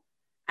anymore.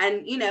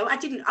 And,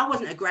 I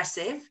wasn't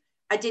aggressive.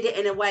 I did it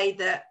in a way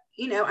that,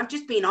 I'm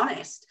just being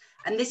honest.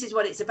 And this is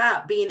what it's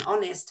about, being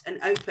honest and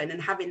open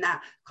and having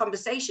that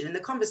conversation. And the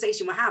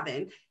conversation we're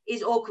having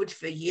is awkward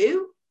for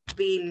you,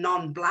 being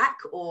non-Black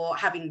or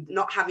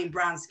not having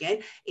brown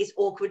skin. It's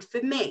awkward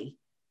for me.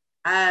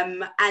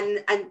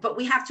 But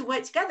we have to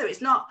work together. It's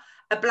not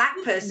a Black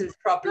person's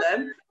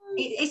problem.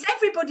 It's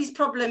everybody's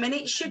problem, and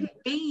it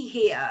shouldn't be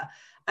here.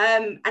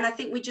 And I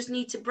think we just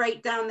need to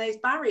break down those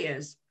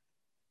barriers.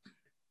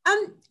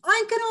 I'm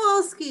going to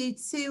ask you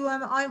to,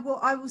 I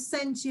will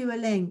send you a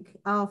link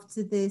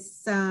after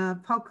this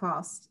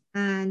podcast,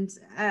 and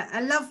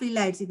a lovely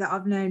lady that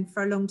I've known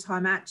for a long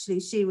time, actually,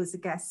 she was a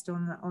guest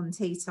on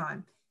Tea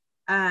Time,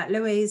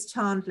 Louise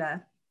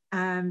Chandler.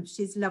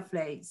 She's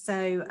lovely.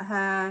 So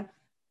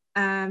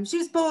she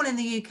was born in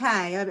the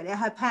UK.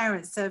 Her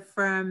parents are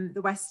from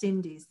the West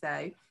Indies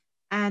though.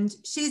 And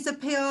she's a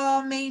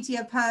PR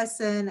media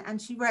person,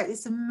 and she wrote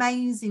this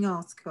amazing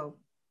article.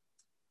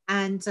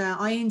 And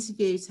I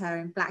interviewed her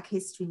in Black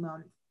History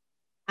Month.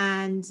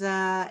 And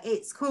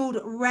it's called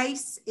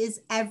Race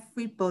is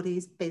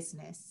Everybody's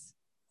Business.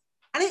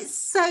 And it's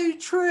so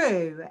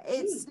true.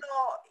 It's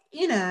not,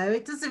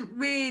 it doesn't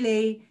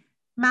really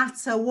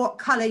matter what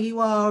colour you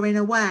are in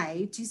a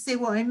way. Do you see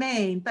what I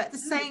mean? But at the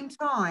same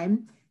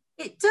time,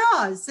 it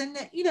does. And,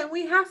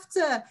 we have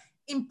to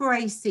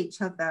embrace each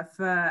other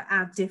for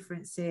our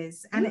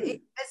differences. And as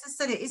I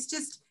said, it's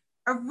just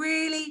a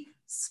really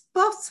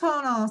spot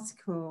on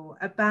article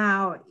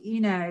about,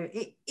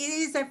 it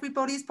is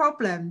everybody's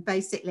problem,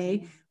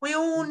 basically. We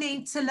all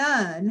need to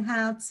learn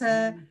how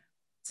to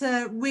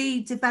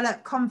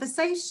redevelop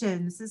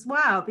conversations as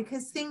well,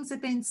 because things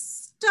have been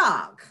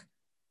stuck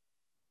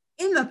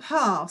in the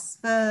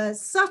past for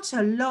such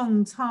a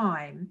long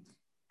time.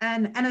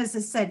 And as I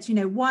said,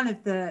 one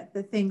of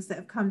the things that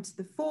have come to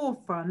the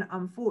forefront,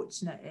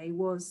 unfortunately,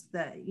 was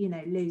that,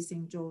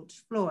 losing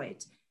George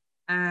Floyd.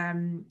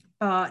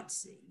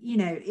 But, you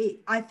know,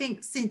 I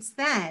think since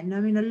then, I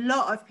mean, a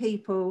lot of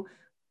people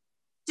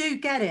do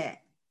get it,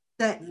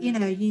 that, you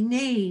know, you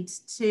need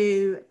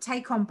to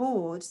take on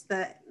board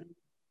that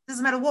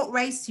doesn't matter what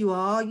race you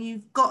are,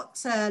 you've got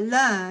to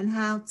learn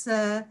how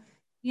to,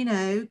 you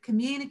know,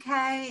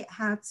 communicate,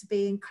 how to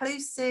be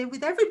inclusive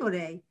with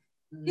everybody,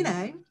 you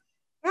know.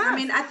 Yeah. I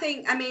mean,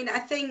 I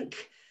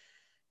think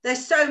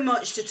there's so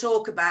much to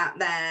talk about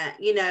there.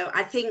 You know,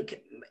 I think,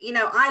 you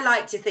know, I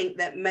like to think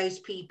that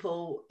most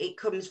people, it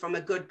comes from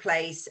a good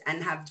place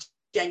and have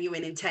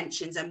genuine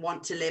intentions and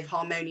want to live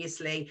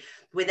harmoniously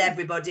with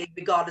everybody,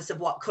 regardless of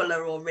what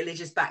color or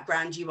religious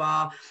background you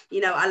are. You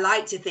know, I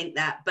like to think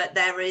that, but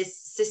there is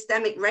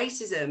systemic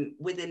racism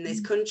within this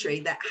country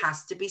that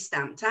has to be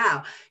stamped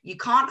out. You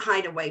can't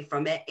hide away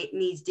from it. It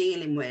needs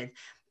dealing with.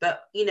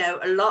 But, you know,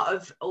 a lot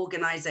of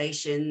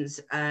organizations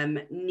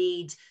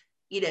need,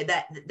 you know,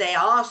 that they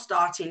are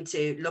starting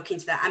to look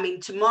into that. I mean,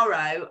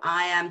 tomorrow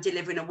I am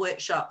delivering a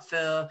workshop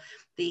for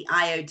the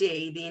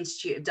IOD, the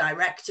Institute of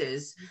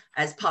Directors,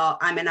 as part,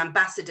 I'm an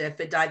ambassador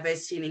for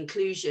diversity and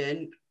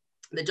inclusion,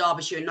 the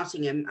Derbyshire and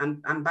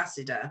Nottingham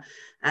ambassador,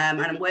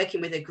 and I'm working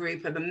with a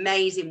group of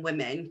amazing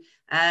women,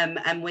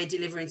 and we're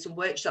delivering some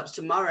workshops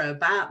tomorrow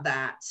about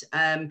that.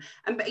 And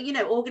you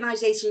know,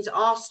 organisations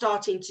are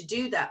starting to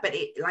do that, but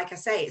like I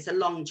say, it's a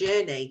long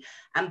journey.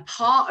 And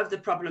part of the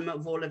problem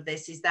of all of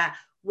this is that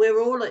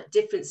we're all at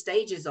different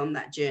stages on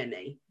that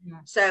journey. Yeah.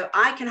 So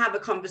I can have a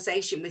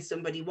conversation with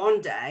somebody one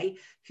day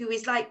who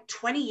is like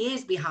 20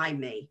 years behind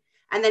me,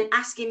 and then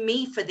asking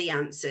me for the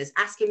answers,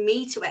 asking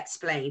me to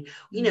explain,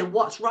 you know,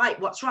 what's right,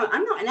 what's wrong.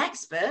 I'm not an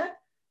expert,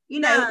 you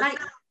know, like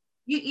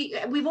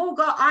we've all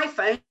got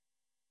iPhones.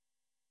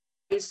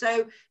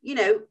 So, you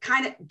know,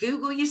 kind of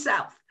Google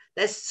yourself.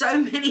 There's so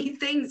many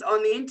things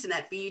on the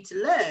internet for you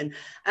to learn.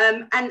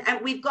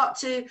 And we've got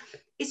to,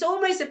 it's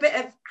almost a bit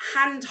of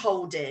hand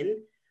holding,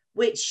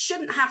 which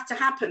shouldn't have to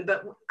happen.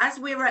 But as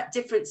we're at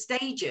different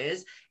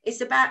stages, it's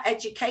about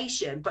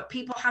education, but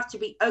people have to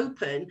be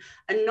open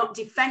and not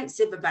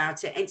defensive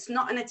about it. It's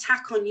not an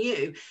attack on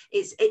you.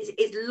 It's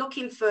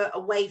looking for a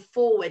way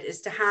forward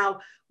as to how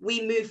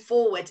we move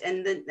forward.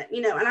 And then,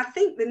 you know, and I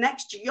think the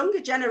next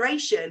younger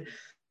generation,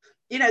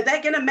 you know,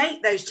 they're going to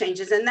make those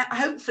changes, and that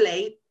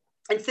hopefully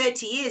in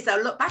 30 years,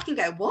 they'll look back and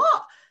go,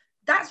 what?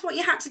 That's what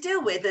you had to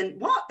deal with. And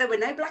what? There were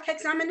no black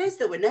examiners,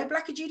 there were no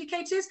black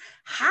adjudicators.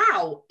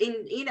 How?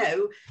 In, you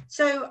know,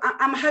 so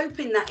I'm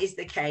hoping that is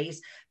the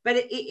case. But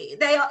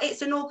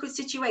it's an awkward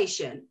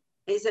situation.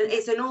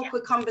 It's an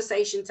awkward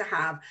conversation to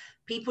have.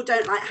 People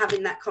don't like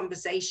having that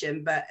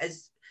conversation, but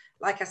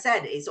like I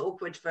said, it's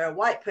awkward for a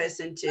white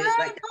person to like.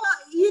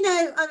 But, you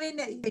know, I mean,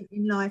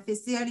 in life,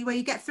 it's the only way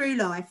you get through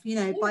life. You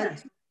know, by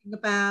talking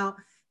about,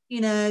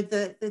 you know,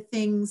 the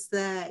things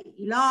that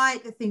you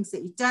like, the things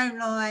that you don't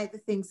like, the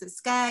things that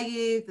scare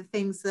you, the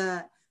things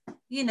that,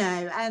 you know,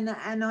 and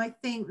I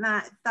think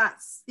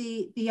that's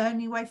the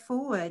only way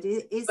forward.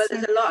 But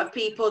there's a lot of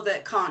people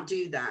that can't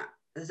do that.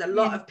 There's a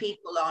lot of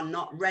people are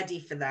not ready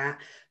for that,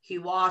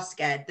 who are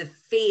scared. The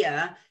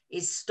fear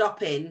is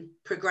stopping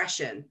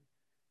progression.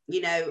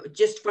 You know,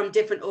 just from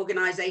different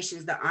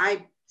organizations that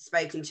I've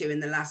spoken to in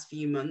the last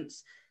few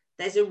months,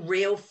 there's a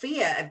real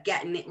fear of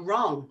getting it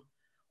wrong,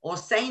 or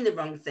saying the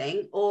wrong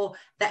thing, or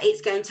that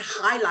it's going to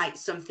highlight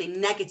something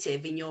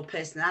negative in your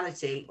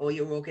personality or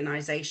your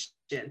organization.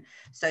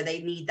 So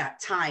they need that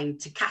time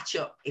to catch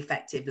up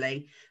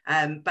effectively.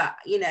 But,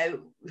 you know,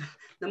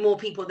 the more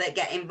people that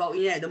get involved,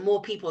 you know, the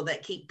more people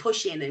that keep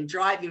pushing and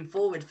driving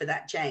forward for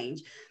that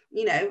change,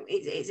 you know,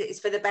 it's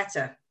for the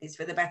better. It's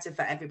for the better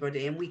for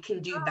everybody, and we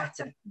can do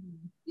better.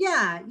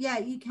 Yeah,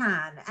 you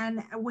can,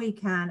 and we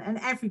can, and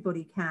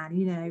everybody can,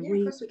 you know. Yeah,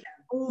 of course we can.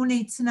 All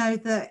need to know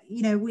that,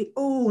 you know, we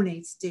all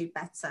need to do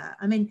better.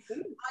 I mean,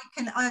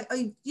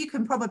 you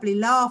can probably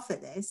laugh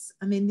at this.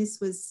 I mean, this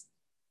was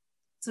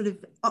sort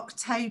of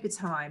October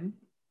time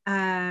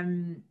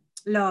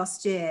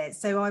last year,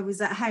 so I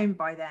was at home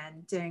by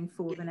then doing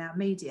For the Now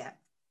Media,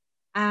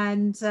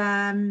 and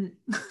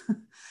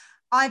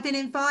I've been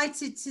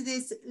invited to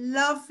this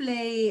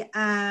lovely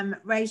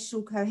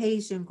racial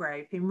cohesion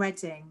group in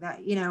Reading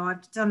that, you know,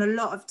 I've done a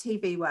lot of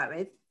TV work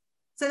with.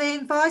 So they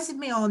invited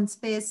me on to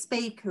be a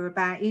speaker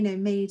about, you know,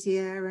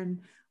 media and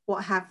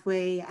what have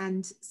we.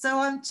 And so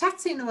I'm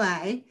chatting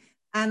away,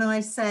 and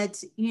I said,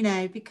 you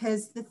know,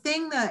 because the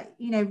thing that,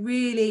 you know,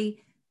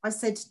 really, I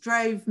said,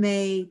 drove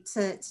me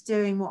to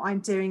doing what I'm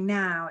doing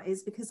now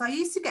is because I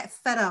used to get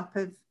fed up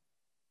of,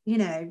 you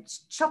know,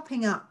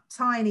 chopping up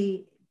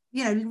tiny,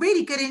 you know,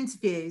 really good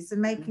interviews and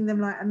making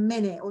them like a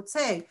minute or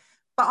two.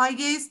 But I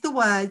used the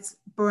words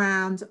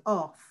browned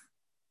off.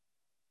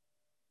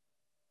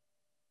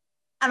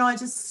 And I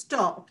just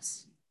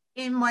stopped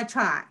in my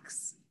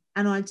tracks,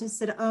 and I just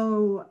said,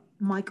 oh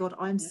my God,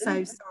 I'm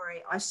so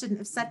sorry. I shouldn't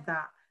have said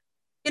that.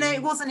 You know,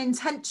 it wasn't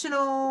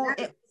intentional.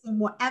 It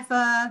wasn't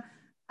whatever.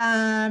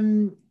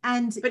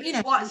 But you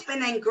know, what's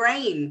been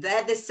ingrained,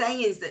 they're the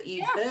sayings that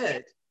you've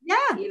heard.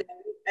 Yeah. You know,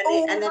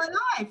 all my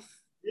life.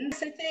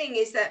 that's the thing,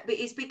 is that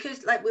it's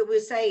because, like we were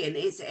saying,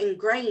 it's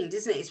ingrained,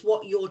 isn't it? It's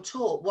what you're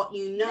taught, what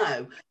you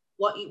know,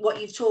 what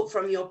you've taught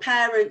from your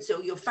parents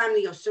or your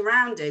family, your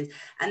surroundings.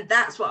 And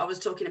that's what I was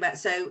talking about.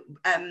 So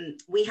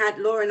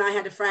Laura and I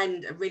had a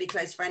friend, a really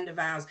close friend of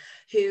ours,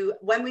 who,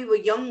 when we were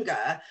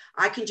younger,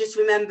 I can just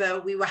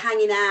remember we were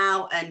hanging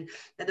out and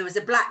there was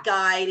a black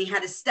guy and he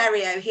had a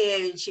stereo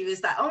here, and she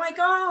was like, oh my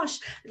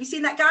gosh, have you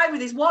seen that guy with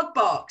his wad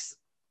box?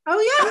 Oh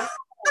yeah.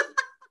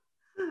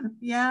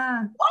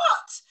 Yeah.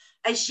 What?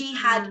 And she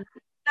had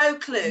no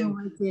clue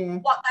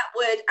what that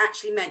word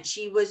actually meant.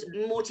 She was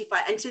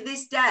mortified. And to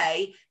this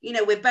day, you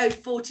know, we're both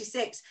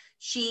 46.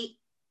 She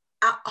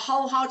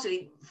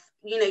wholeheartedly,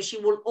 you know, she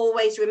will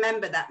always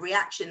remember that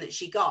reaction that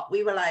she got.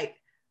 We were like,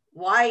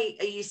 why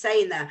are you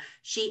saying that?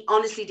 She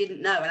honestly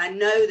didn't know. And I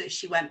know that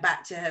she went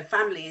back to her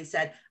family and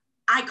said,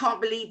 I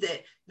can't believe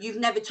that you've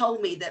never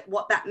told me that,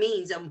 what that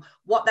means and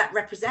what that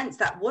represents,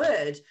 that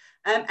word.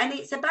 And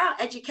it's about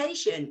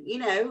education, you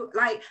know,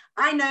 like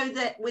I know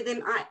that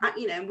within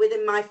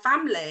my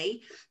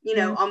family, you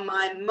know, on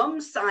my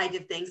mum's side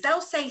of things,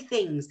 they'll say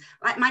things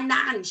like my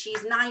nan,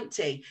 she's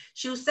 90.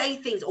 She'll say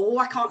things, oh,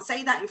 I can't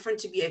say that in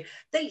front of you.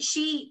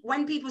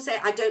 When people say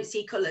I don't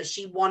see colour,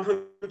 she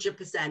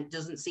 100%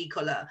 doesn't see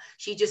colour.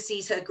 She just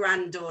sees her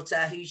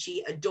granddaughter who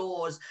she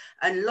adores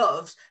and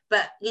loves.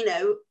 But, you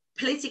know,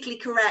 politically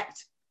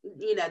correct,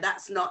 you know,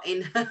 that's not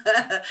in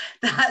her,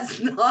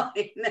 that's not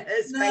in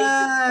her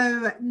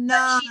space.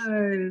 No. She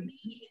doesn't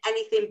mean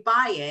anything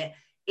by it.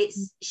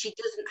 She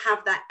doesn't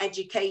have that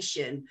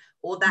education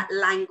or that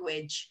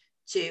language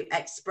to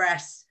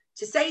express,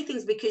 to say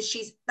things, because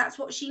that's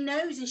what she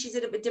knows, and she's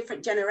of a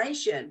different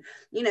generation.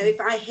 You know, if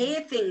I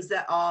hear things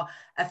that are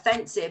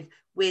offensive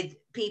with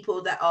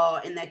people that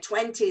are in their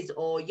 20s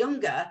or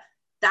younger,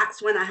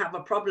 that's when I have a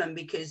problem,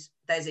 because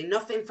there's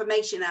enough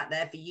information out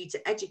there for you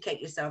to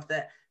educate yourself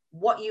that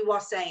what you are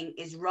saying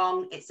is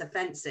wrong, it's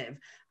offensive.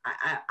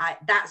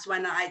 That's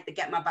when I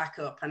get my back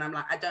up and I'm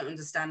like, I don't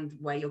understand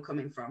where you're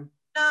coming from.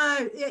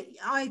 No,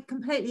 I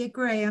completely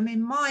agree. I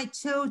mean, my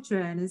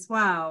children as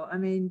well, I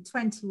mean,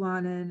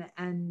 21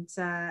 and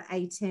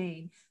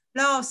 18.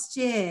 Last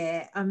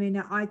year, I mean,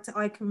 I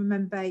can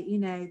remember, you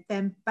know,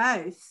 them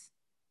both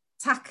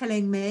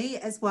tackling me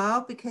as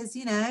well, because,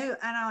 you know,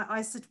 and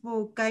I said,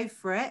 well, go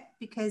for it,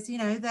 because, you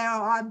know,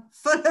 I'm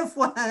full of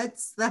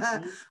words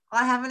that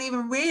I haven't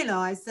even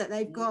realized that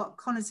they've got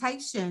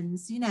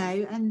connotations, you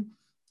know. And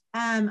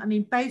I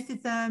mean, both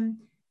of them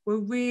were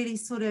really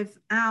sort of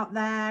out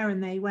there,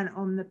 and they went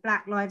on the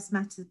Black Lives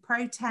Matter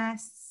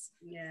protests.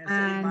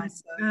 And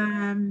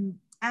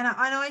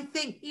I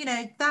think, you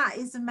know, that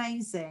is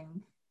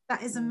amazing.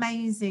 That is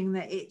amazing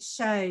that it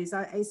shows,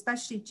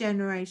 especially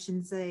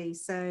Generation Z.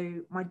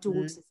 So my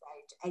daughter's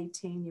age,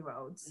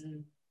 18-year-olds,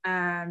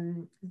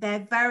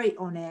 they're very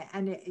on it.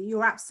 And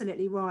you're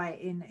absolutely right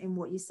in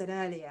what you said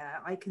earlier.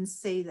 I can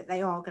see that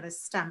they are going to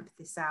stamp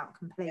this out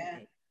completely. Yeah.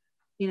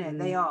 You know,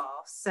 they are.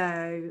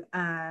 So,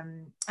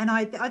 and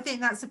I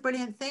think that's a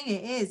brilliant thing.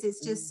 It is.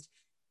 It's just,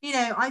 you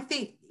know, I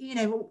think, you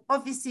know,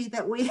 obviously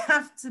that we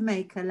have to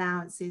make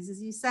allowances,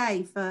 as you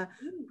say, for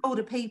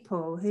older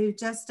people who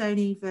just don't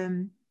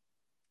even...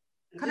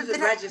 It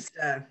doesn't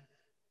register.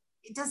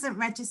 It doesn't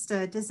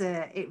register, does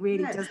it? It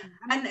really doesn't.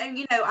 And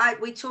you know,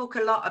 we talk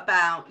a lot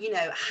about, you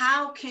know,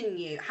 how can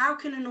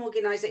an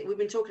organization, we've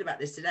been talking about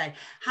this today,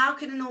 how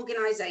can an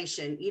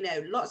organization, you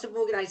know, lots of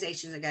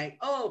organizations are going,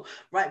 oh,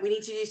 right, we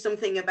need to do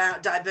something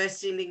about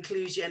diversity and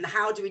inclusion.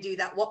 How do we do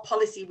that? What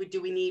policy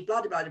do we need?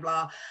 Blah, blah, blah,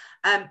 blah.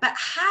 But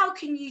how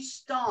can you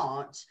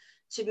start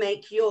to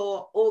make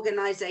your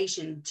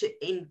organization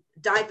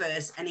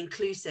diverse and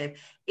inclusive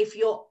if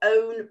your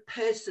own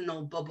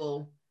personal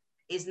bubble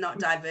is not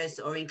diverse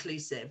or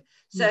inclusive?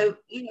 So,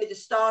 you know, the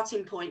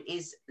starting point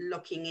is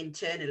looking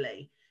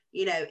internally.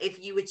 You know,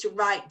 if you were to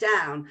write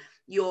down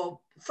your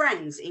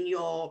friends in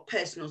your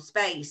personal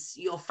space,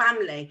 your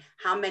family,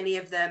 how many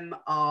of them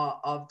are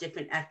of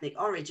different ethnic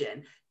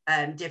origin,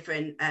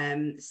 different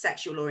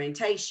sexual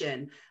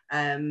orientation,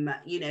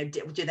 you know,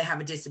 do they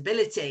have a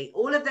disability,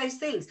 all of those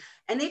things.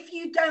 And if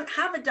you don't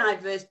have a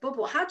diverse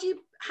bubble, how do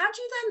you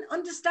then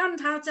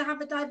understand how to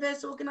have a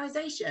diverse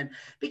organization?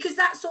 Because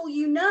that's all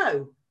you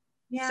know.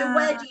 Yeah. So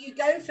where do you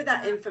go for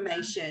that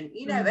information?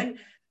 You know, and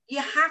you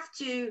have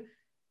to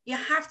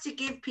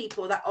give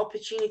people that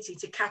opportunity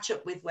to catch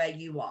up with where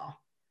you are.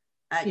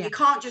 You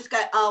can't just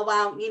go, oh,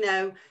 well, you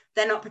know,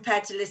 they're not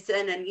prepared to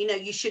listen, and, you know,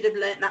 you should have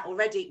learned that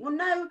already. Well,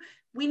 no,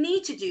 we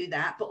need to do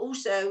that, but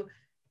also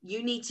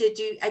you need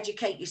to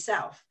educate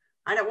yourself.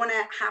 I don't want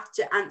to have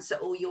to answer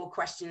all your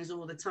questions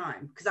all the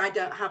time, because I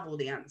don't have all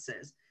the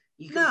answers.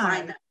 You can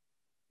find that.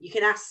 You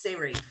can ask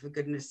Siri, for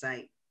goodness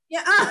sake.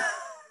 Yeah.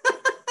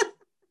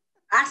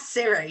 Ask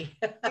Siri.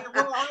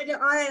 Well, I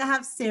don't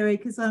have Siri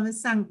because I'm a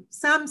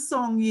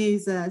Samsung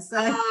user. So.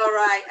 Oh,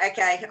 right.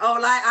 Okay. Oh,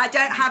 like I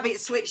don't have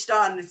it switched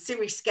on.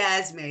 Siri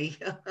scares me.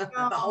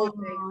 The whole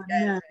thing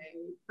scares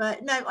me.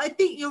 But no, I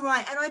think you're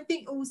right. And I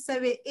think also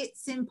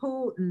it's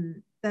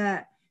important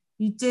that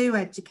you do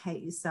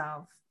educate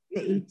yourself,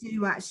 that you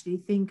do actually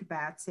think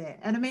about it.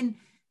 And I mean,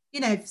 you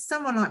know, for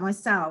someone like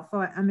myself,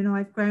 I mean,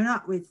 I've grown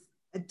up with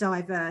a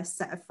diverse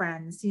set of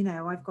friends. You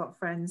know, I've got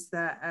friends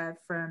that are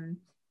from,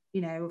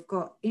 you know, I've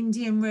got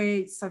Indian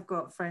roots. I've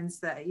got friends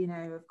that, you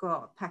know, have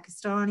got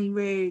Pakistani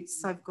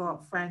roots. I've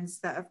got friends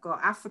that have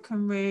got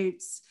African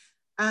roots.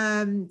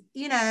 You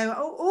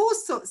know, all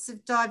sorts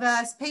of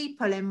diverse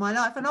people in my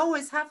life, and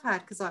always have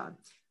had, because I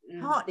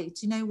partly,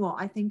 do you know what?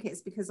 I think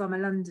it's because I'm a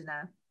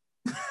Londoner.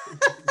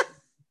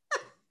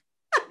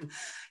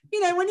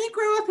 You know, when you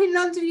grow up in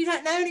London, you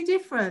don't know any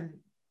different.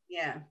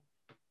 Yeah.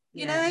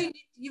 You know,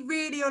 you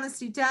really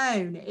honestly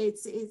don't.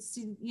 It's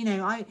you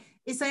know,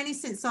 it's only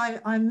since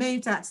I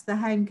moved out to the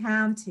home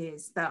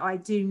counties that I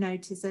do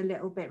notice a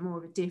little bit more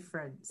of a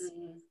difference.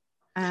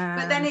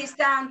 But then it's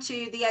down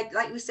to the,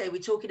 like we say,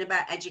 we're talking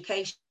about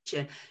education,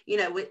 you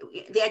know,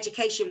 the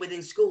education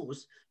within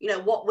schools, you know,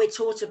 what we're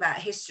taught about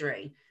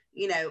history,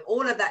 you know,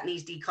 all of that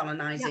needs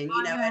decolonizing,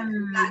 you know,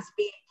 and that's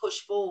being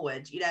pushed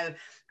forward. You know,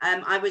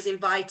 I was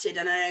invited,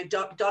 and I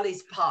know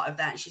Dolly's part of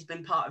that. She's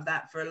been part of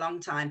that for a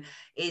long time,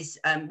 is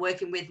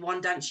working with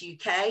One Dance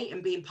UK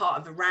and being part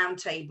of a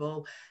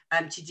roundtable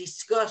to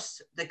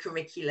discuss the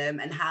curriculum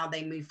and how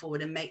they move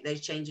forward and make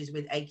those changes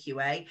with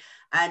AQA.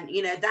 And,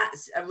 you know,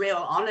 that's a real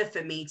honor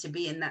for me to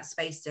be in that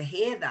space to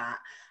hear that.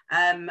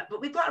 But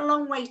we've got a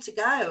long way to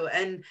go.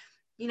 And,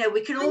 you know,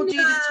 we can all do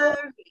the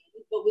talking,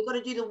 but we've got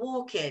to do the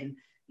walking,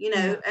 you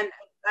know, and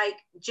like,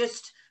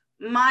 just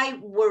my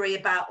worry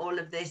about all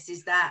of this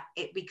is that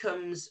it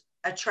becomes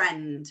a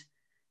trend.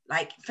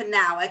 Like for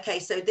now, okay,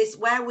 so this,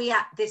 where are we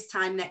at this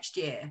time next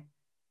year?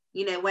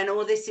 You know, when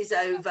all this is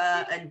over,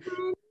 and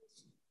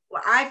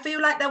well, I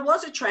feel like there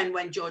was a trend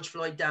when George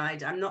Floyd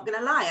died. I'm not going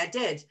to lie, I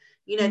did.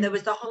 You know, there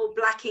was the whole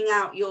blacking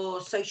out your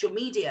social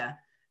media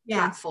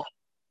platform.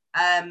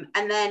 And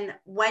then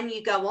when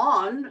you go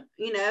on,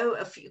 you know,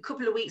 a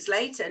couple of weeks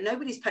later,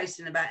 nobody's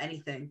posting about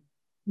anything.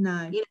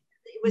 No. You know,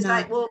 it was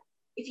like, well,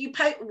 if you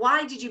post,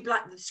 why did you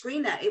black the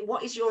screen out?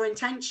 What is your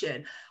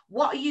intention?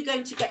 What are you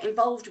going to get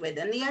involved with?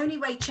 And the only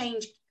way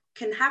change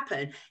can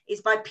happen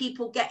is by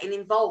people getting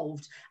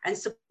involved and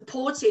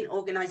supporting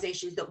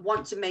organizations that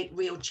want to make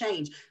real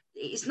change.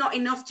 It's not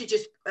enough to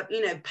just,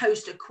 you know,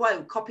 post a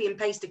quote, copy and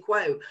paste a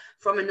quote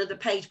from another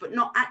page, but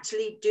not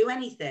actually do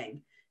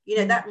anything. You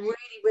know, that really,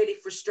 really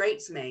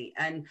frustrates me.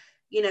 And,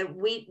 you know,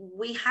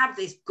 we have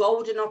this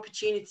golden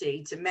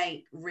opportunity to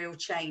make real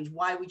change.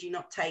 Why would you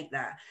not take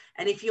that?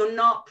 And if you're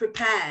not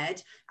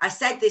prepared, I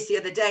said this the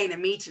other day in a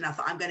meeting, I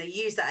thought I'm going to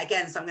use that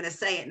again, so I'm going to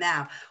say it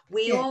now.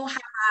 We all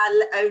have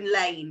our own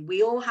lane.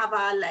 We all have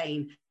our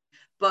lane,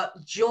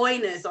 but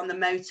join us on the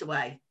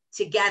motorway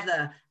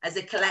together as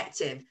a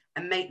collective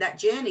and make that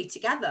journey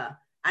together.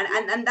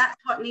 And that's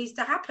what needs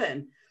to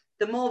happen.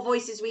 The more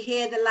voices we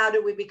hear, the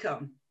louder we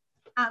become.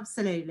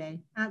 Absolutely,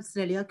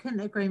 absolutely. I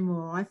couldn't agree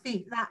more. I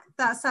think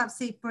that's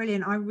absolutely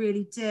brilliant. I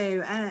really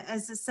do. And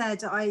as I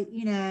said,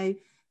 you know,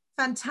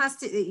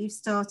 fantastic that you've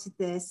started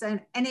this,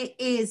 and it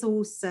is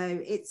also,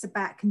 it's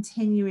about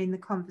continuing the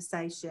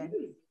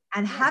conversation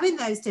and having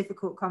those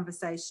difficult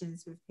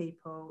conversations with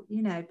people.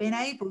 You know, being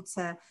able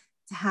to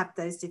have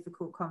those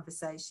difficult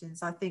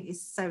conversations, I think,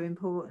 is so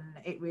important.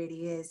 It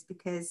really is,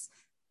 because,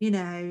 you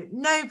know,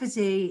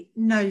 nobody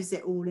knows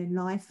it all in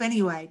life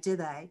anyway, do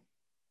they?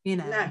 You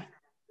know.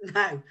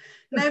 No,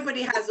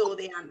 nobody has all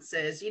the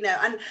answers, you know,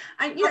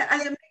 and you know,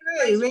 as a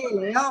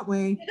really, aren't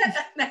we?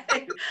 No,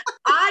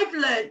 I've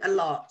learned a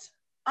lot.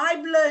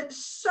 I've learned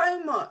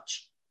so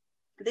much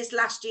this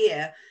last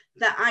year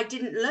that I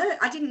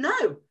didn't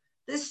know.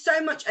 There's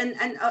so much, and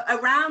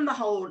around the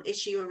whole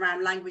issue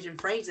around language and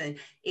phrasing,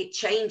 it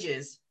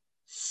changes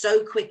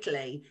so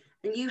quickly,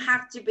 and you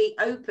have to be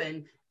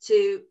open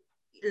to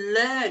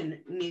learn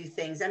new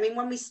things. I mean,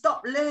 when we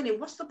stop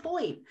learning, what's the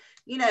point?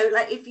 You know,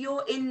 like if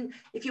you're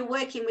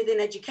working within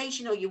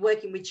education, or you're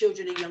working with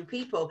children and young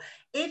people,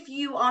 if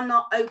you are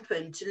not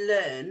open to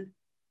learn,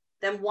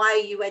 then why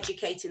are you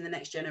educating the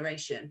next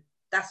generation?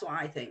 That's what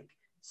I think.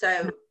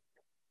 So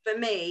for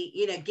me,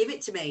 you know, give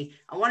it to me.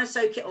 I want to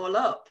soak it all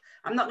up.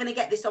 I'm not going to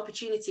get this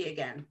opportunity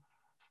again.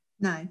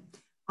 No,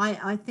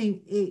 I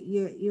think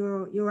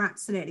you're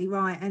absolutely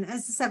right. And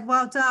as I said,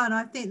 well done.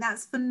 I think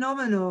that's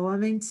phenomenal. I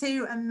mean,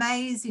 2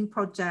 amazing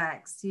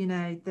projects, you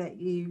know,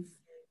 that you've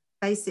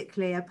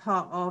basically a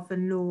part of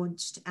and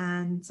launched,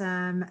 and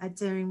are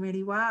doing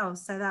really well.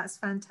 So that's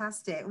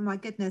fantastic. Oh my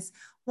goodness,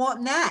 what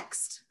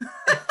next?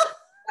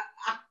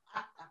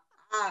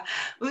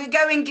 We're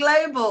going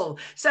global.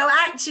 So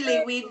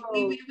actually we've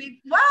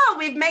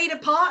made a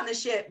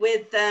partnership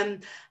with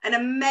an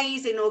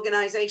amazing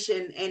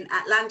organization in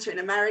Atlanta in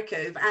America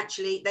who've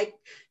actually,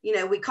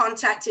 I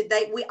contacted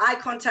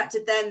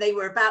them, they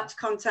were about to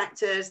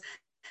contact us,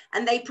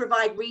 and they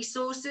provide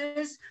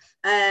resources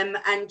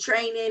and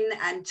training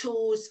and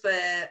tools for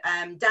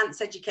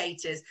dance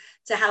educators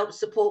to help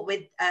support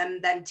with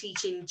them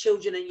teaching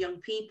children and young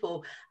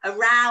people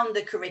around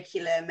the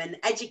curriculum and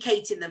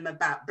educating them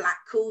about Black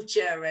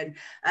culture and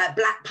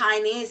Black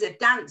pioneers of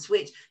dance,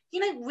 which, you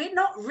know, we're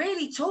not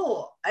really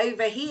taught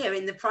over here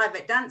in the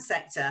private dance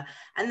sector.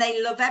 And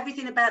they love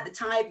everything about the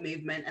Tide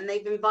movement, and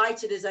they've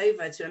invited us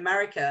over to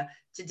America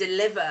to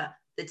deliver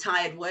the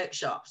tired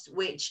workshops,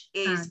 which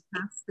is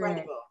fantastic.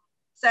 incredible.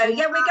 So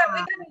yeah, we're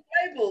going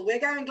global. We're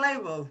going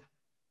global.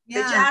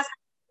 Yeah. The jazz is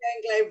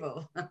going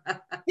global.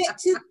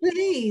 Pictures,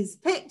 please.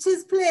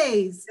 Pictures,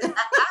 please.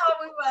 Oh,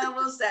 we will.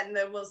 We'll send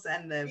them. We'll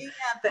send them. Yeah,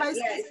 but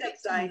yeah, it's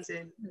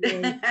exciting.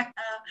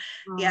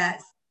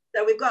 Yes.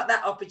 So we've got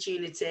that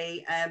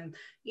opportunity.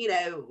 You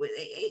know,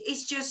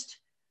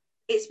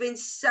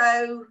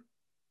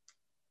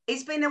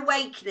 it's been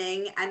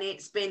awakening, and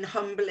it's been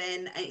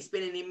humbling, and it's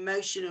been an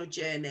emotional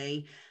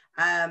journey.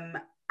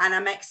 And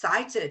I'm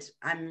excited.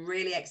 I'm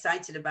really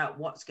excited about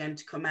what's going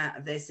to come out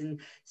of this, and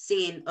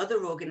seeing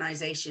other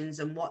organizations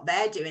and what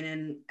they're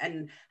doing,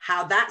 and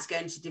how that's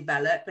going to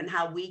develop, and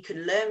how we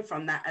can learn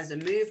from that as a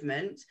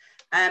movement,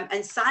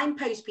 and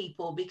signpost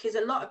people, because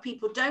a lot of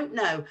people don't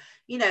know,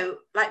 you know,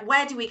 like,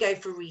 where do we go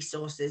for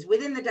resources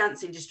within the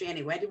dance industry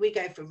anyway? Where do we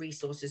go for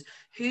resources?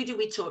 Who do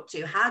we talk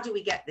to? How do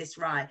we get this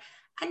right?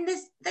 And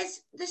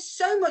there's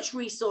so much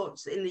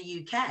resource in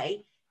the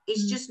UK.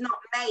 It's just not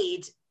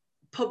made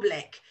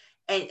public.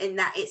 In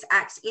that it's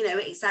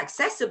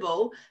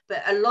accessible,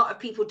 but a lot of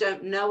people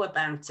don't know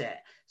about it.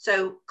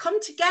 So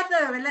come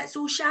together and let's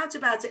all shout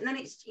about it. And then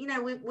it's, you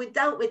know, we've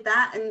dealt with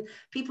that, and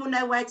people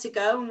know where to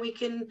go, and we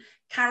can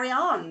carry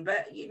on.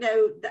 But, you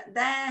know,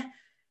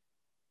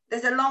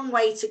 there's a long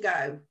way to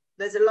go.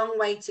 There's a long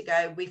way to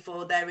go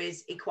before there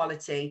is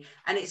equality.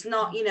 And it's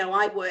not, you know,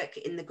 I work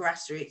in the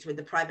grassroots with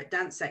the private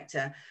dance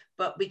sector,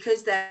 but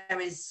because there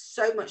is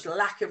so much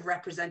lack of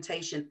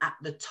representation at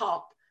the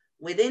top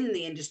within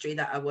the industry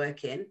that I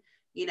work in,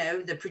 you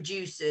know, the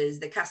producers,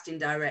 the casting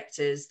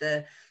directors,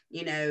 the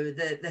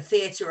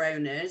theatre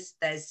owners,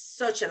 there's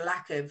such a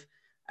lack of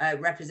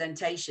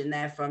representation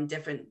there from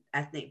different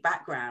ethnic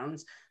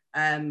backgrounds.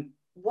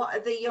 What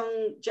are the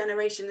young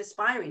generation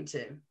aspiring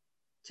to?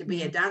 To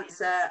be a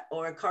dancer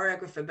or a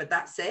choreographer, but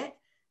that's it.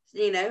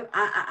 You know,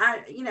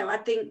 I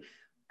think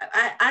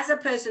as a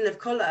person of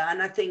color,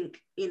 and I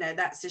think, you know,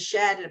 that's a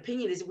shared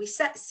opinion, is we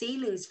set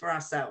ceilings for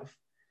ourselves.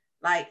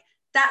 Like,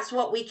 that's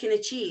what we can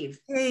achieve.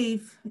 Yeah.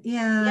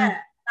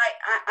 Like,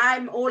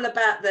 I'm all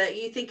about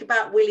you think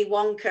about Willy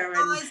Wonka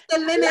and it's the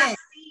limit.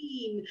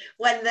 Scene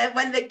when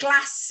the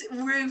glass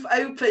roof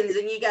opens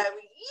and you go,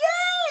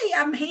 yay,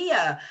 I'm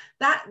here.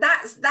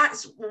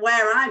 That's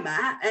where I'm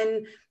at.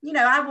 And, you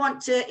know, I want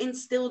to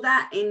instill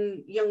that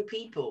in young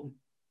people.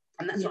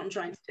 And that's what I'm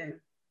trying to do.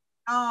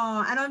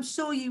 Oh, and I'm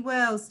sure you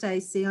will,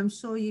 Stacey. I'm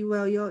sure you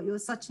will. You're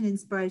such an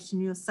inspiration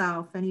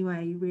yourself.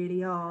 Anyway, you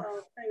really are.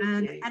 Oh,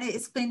 thank you. And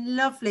it's been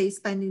lovely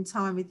spending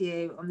time with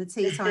you on the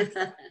Tea Time.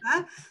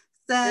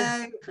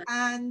 So,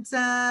 and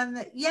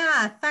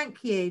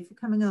thank you for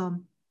coming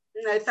on.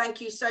 No, thank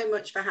you so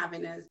much for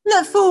having us.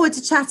 Look forward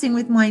to chatting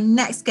with my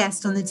next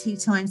guest on the Tea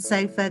Time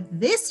Sofa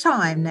this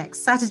time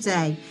next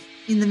Saturday.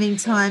 In the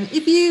meantime,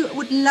 if you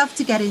would love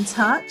to get in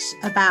touch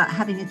about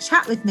having a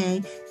chat with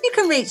me, you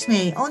can reach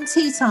me on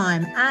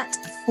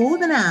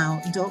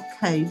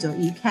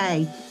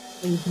teatime@forthenow.co.uk,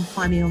 or you can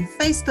find me on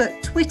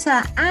Facebook,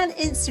 Twitter and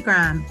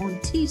Instagram on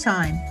Tea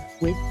Time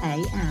with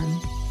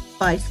AM.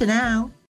 Bye for now.